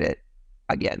the end of it,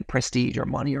 again, prestige or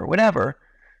money or whatever,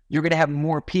 you're going to have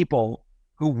more people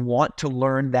who want to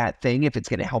learn that thing if it's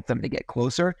going to help them to get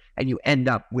closer. And you end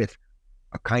up with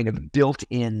a kind of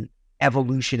built-in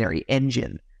evolutionary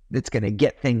engine that's going to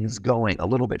get things going a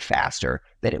little bit faster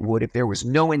than it would if there was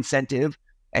no incentive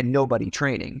and nobody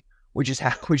training, which is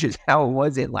how it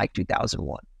was in like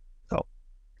 2001. So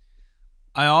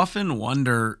I often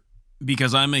wonder,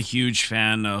 because I'm a huge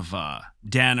fan of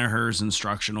Danaher's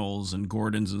instructionals and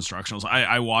Gordon's instructionals.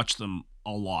 I watch them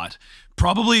a lot.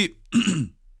 Probably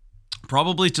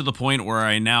to the point where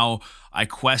I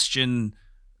question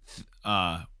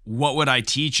what would I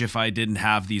teach if I didn't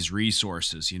have these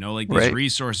resources? These right.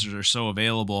 resources are so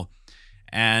available.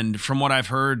 And from what I've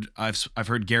heard, I've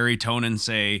heard Gary Tonin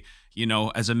say,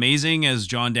 as amazing as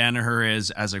John Danaher is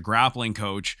as a grappling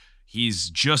coach, he's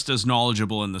just as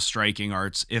knowledgeable in the striking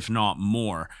arts, if not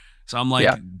more. So I'm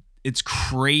like, It's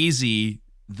crazy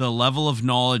the level of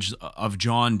knowledge of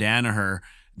John Danaher,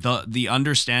 the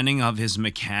understanding of his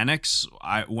mechanics.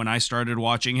 When I started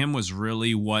watching him was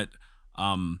really what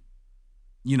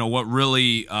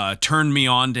really turned me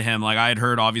on to him. Like I had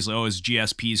heard, obviously, his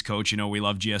GSP's coach, we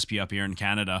love GSP up here in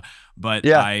Canada. But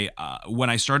when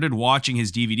I started watching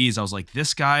his DVDs, I was like,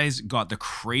 this guy's got the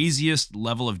craziest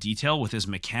level of detail with his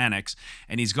mechanics.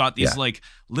 And he's got these like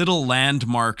little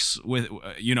landmarks with,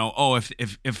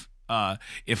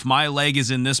 if my leg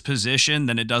is in this position,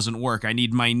 then it doesn't work. I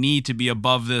need my knee to be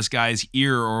above this guy's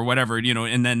ear or whatever,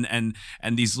 and then,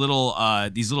 and these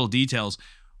little details.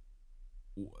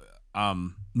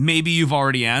 Maybe you've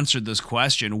already answered this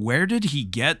question. Where did he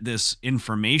get this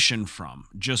information from?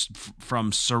 Just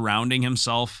from surrounding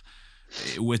himself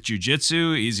with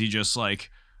jiu-jitsu? Is he just like,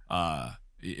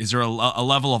 is there a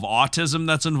level of autism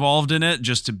that's involved in it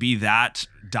just to be that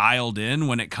dialed in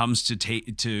when it comes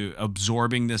to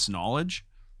absorbing this knowledge?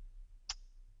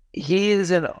 He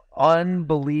is an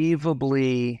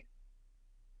unbelievably,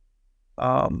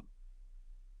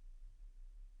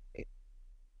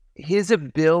 his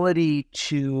ability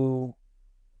to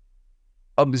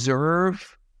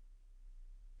observe,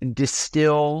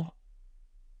 distill,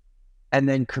 and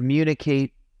then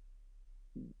communicate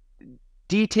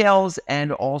details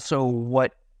and also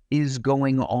what is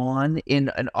going on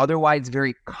in an otherwise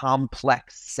very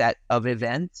complex set of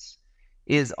events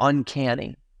is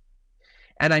uncanny.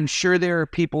 And I'm sure there are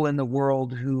people in the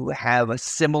world who have a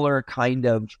similar kind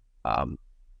of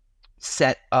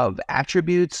set of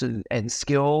attributes and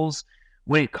skills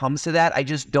when it comes to that. I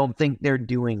just don't think they're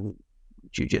doing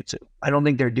jiu-jitsu. I don't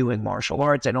think they're doing martial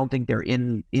arts. I don't think they're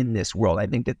in this world. I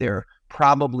think that they're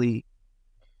probably,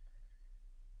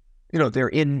 they're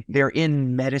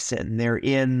in medicine. They're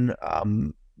in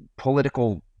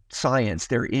political science,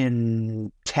 they're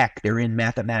in tech, they're in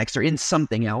mathematics, they're in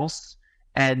something else.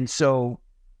 And so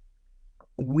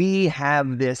we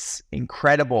have this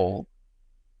incredible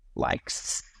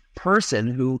person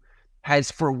who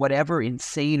has, for whatever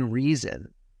insane reason,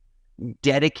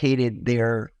 dedicated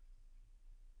their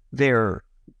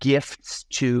gifts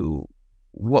to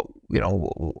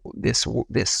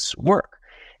this work.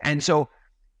 And so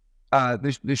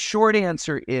the short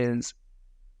answer is,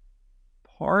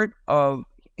 part of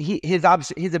his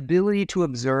ability to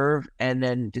observe and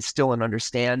then distill and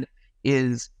understand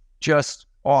is just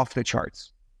off the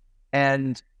charts.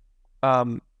 And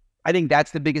I think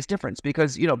that's the biggest difference,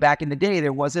 because, back in the day,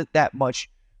 there wasn't that much.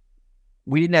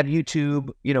 We didn't have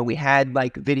YouTube. We had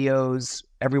like videos.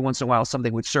 Every once in a while,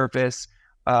 something would surface.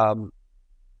 But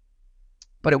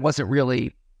it wasn't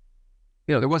really,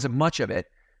 there wasn't much of it.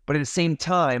 But at the same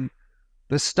time,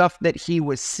 the stuff that he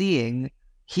was seeing,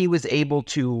 he was able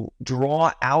to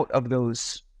draw out of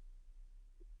those,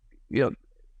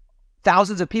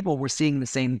 thousands of people were seeing the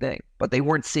same thing, but they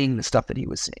weren't seeing the stuff that he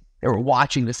was seeing. They were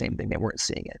watching the same thing. They weren't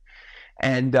seeing it.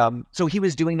 And so he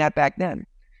was doing that back then.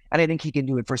 And I think he can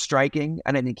do it for striking.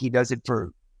 And I think he does it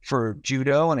for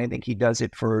judo. And I think he does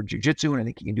it for jiu-jitsu. And I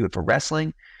think he can do it for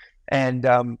wrestling. And,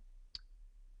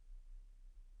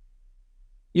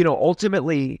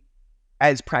 ultimately,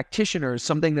 as practitioners,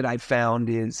 something that I've found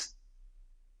is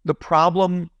the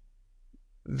problem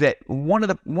that one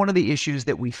of the issues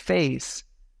that we face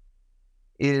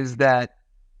is that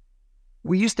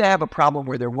we used to have a problem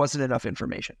where there wasn't enough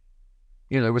information.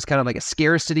 There was kind of like a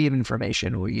scarcity of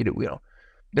information.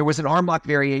 There was an arm lock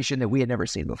variation that we had never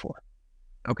seen before.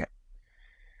 Okay.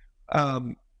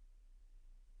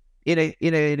 In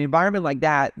an environment like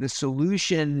that, the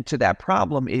solution to that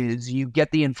problem is you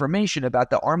get the information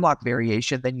about the arm lock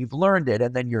variation, then you've learned it,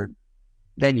 and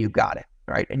then you got it,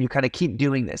 right? And you kind of keep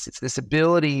doing this. It's this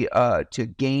ability to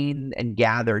gain and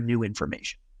gather new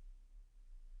information.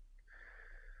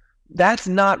 That's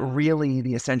not really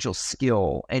the essential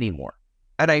skill anymore.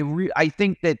 And I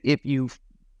think that if you've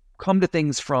come to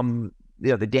things from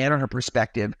the Danaher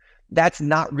perspective, that's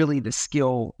not really the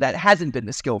skill. That hasn't been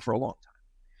the skill for a long time.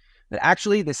 That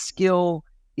actually the skill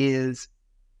is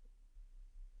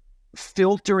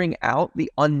filtering out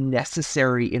the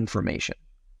unnecessary information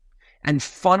and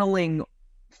funneling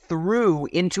through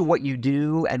into what you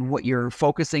do and what you're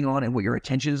focusing on and what your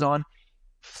attention is on,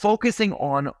 focusing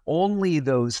on only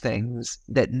those things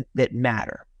that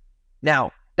matter.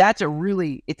 Now,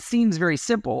 it seems very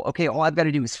simple. Okay, all I've got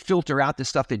to do is filter out the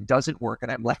stuff that doesn't work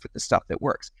and I'm left with the stuff that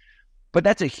works. But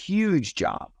that's a huge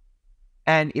job.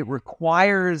 And it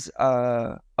requires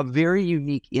a very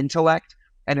unique intellect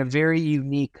and a very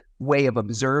unique way of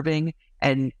observing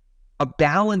and a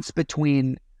balance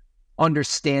between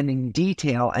understanding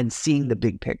detail and seeing the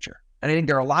big picture. And I think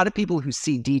there are a lot of people who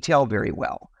see detail very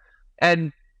well.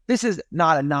 And this is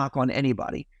not a knock on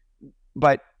anybody,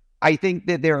 but I think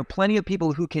that there are plenty of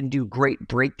people who can do great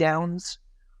breakdowns,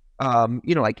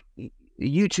 like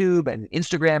YouTube and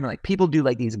Instagram, and like people do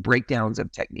like these breakdowns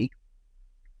of technique.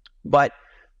 But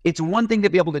it's one thing to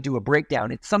be able to do a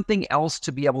breakdown. It's something else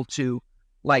to be able to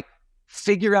like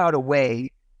figure out a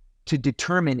way to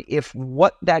determine if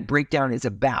what that breakdown is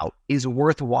about is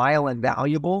worthwhile and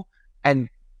valuable and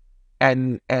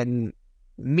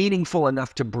meaningful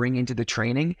enough to bring into the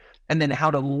training, and then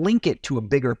how to link it to a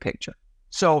bigger picture.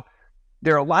 So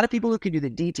there are a lot of people who can do the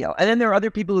detail, and then there are other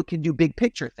people who can do big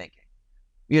picture thinking,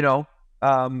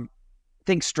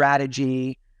 think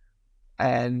strategy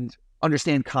and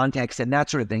understand context and that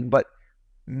sort of thing. But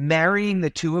marrying the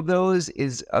two of those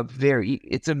is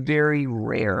it's a very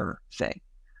rare thing.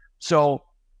 So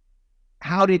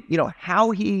how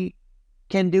he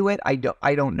can do it, I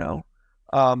don't know.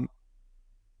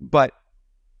 But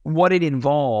what it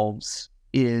involves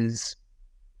is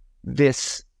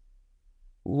this,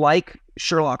 like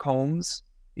Sherlock Holmes,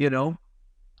 you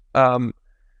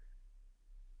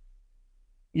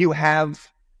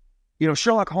have,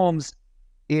 Sherlock Holmes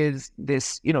is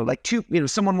this,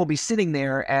 someone will be sitting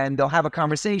there and they'll have a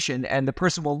conversation and the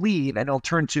person will leave and they'll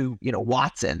turn to,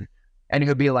 Watson, and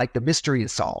he'll be like, the mystery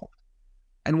is solved.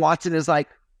 And Watson is like,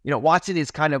 Watson is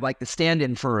kind of like the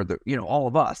stand-in for all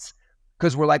of us.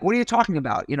 Because we're like, what are you talking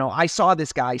about? I saw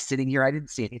this guy sitting here. I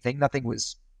didn't see anything. Nothing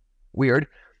was weird.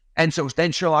 And so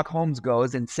then Sherlock Holmes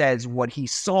goes and says what he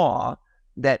saw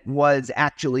that was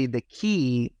actually the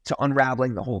key to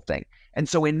unraveling the whole thing. And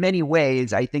so in many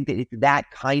ways, I think that it's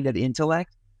that kind of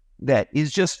intellect that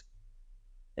is just,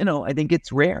 I think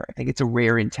it's rare. I think it's a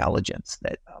rare intelligence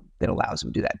that allows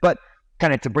him to do that. But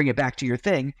kind of to bring it back to your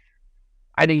thing,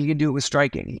 I think he can do it with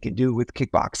striking. He can do it with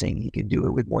kickboxing. He can do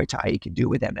it with Muay Thai. He can do it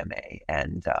with MMA.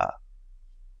 And,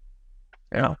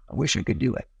 I wish I could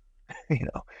do it.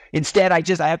 Instead,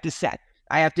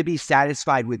 I have to be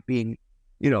satisfied with being,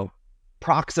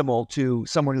 proximal to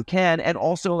someone who can. And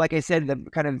also, like I said, the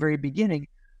kind of very beginning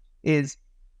is,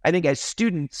 I think as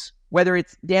students, whether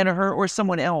it's Danaher or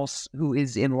someone else who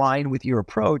is in line with your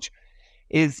approach,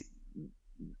 is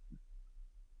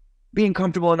being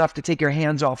comfortable enough to take your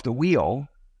hands off the wheel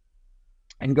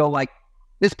and go like,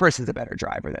 this person's a better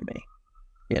driver than me.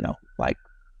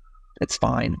 It's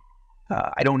fine.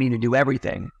 I don't need to do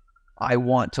everything. I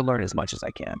want to learn as much as I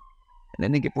can. And I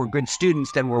think if we're good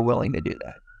students, then we're willing to do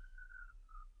that.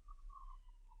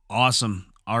 Awesome.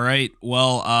 All right.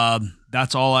 Well,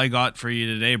 that's all I got for you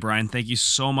today, Brian. Thank you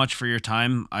so much for your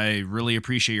time. I really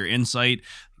appreciate your insight.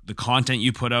 The content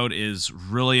you put out is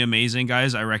really amazing,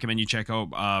 guys. I recommend you check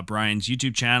out Brian's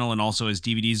YouTube channel and also his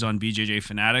DVDs on BJJ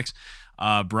Fanatics.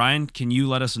 Brian, can you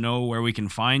let us know where we can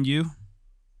find you?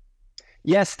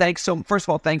 Yes, thanks. First of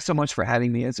all, thanks so much for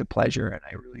having me. It's a pleasure, and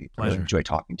I really enjoy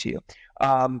talking to you.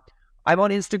 I'm on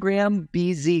Instagram,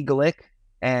 BZGlick,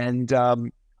 and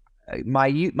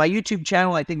my YouTube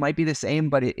channel I think might be the same,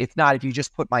 but if not, if you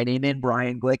just put my name in,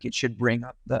 Brian Glick, it should bring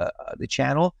up the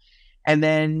channel. And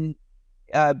then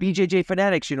BJJ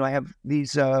Fanatics, I have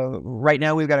these, right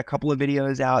now we've got a couple of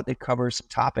videos out that cover some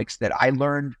topics that I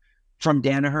learned from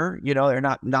Danaher. They're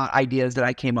not ideas that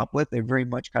I came up with. They're very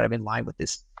much kind of in line with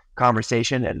this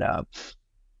conversation. And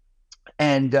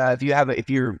if you have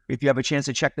a chance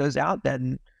to check those out,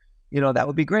 then, that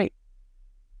would be great.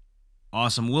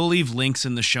 Awesome. We'll leave links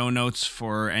in the show notes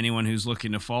for anyone who's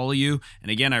looking to follow you. And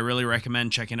again, I really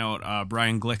recommend checking out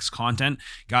Brian Glick's content.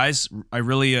 Guys, I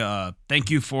really thank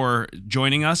you for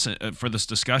joining us for this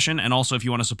discussion. And also, if you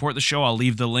want to support the show, I'll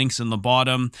leave the links in the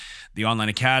bottom, the Online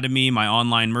Academy, my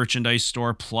online merchandise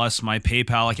store, plus my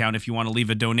PayPal account. If you want to leave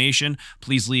a donation,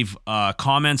 please leave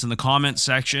comments in the comments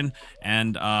section.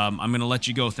 And I'm going to let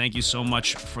you go. Thank you so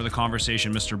much for the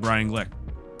conversation, Mr. Brian Glick.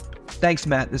 Thanks,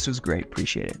 Matt. This was great.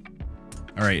 Appreciate it.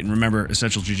 All right, and remember,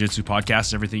 Essential Jiu-Jitsu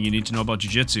Podcast, everything you need to know about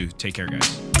Jiu-Jitsu. Take care,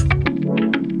 guys.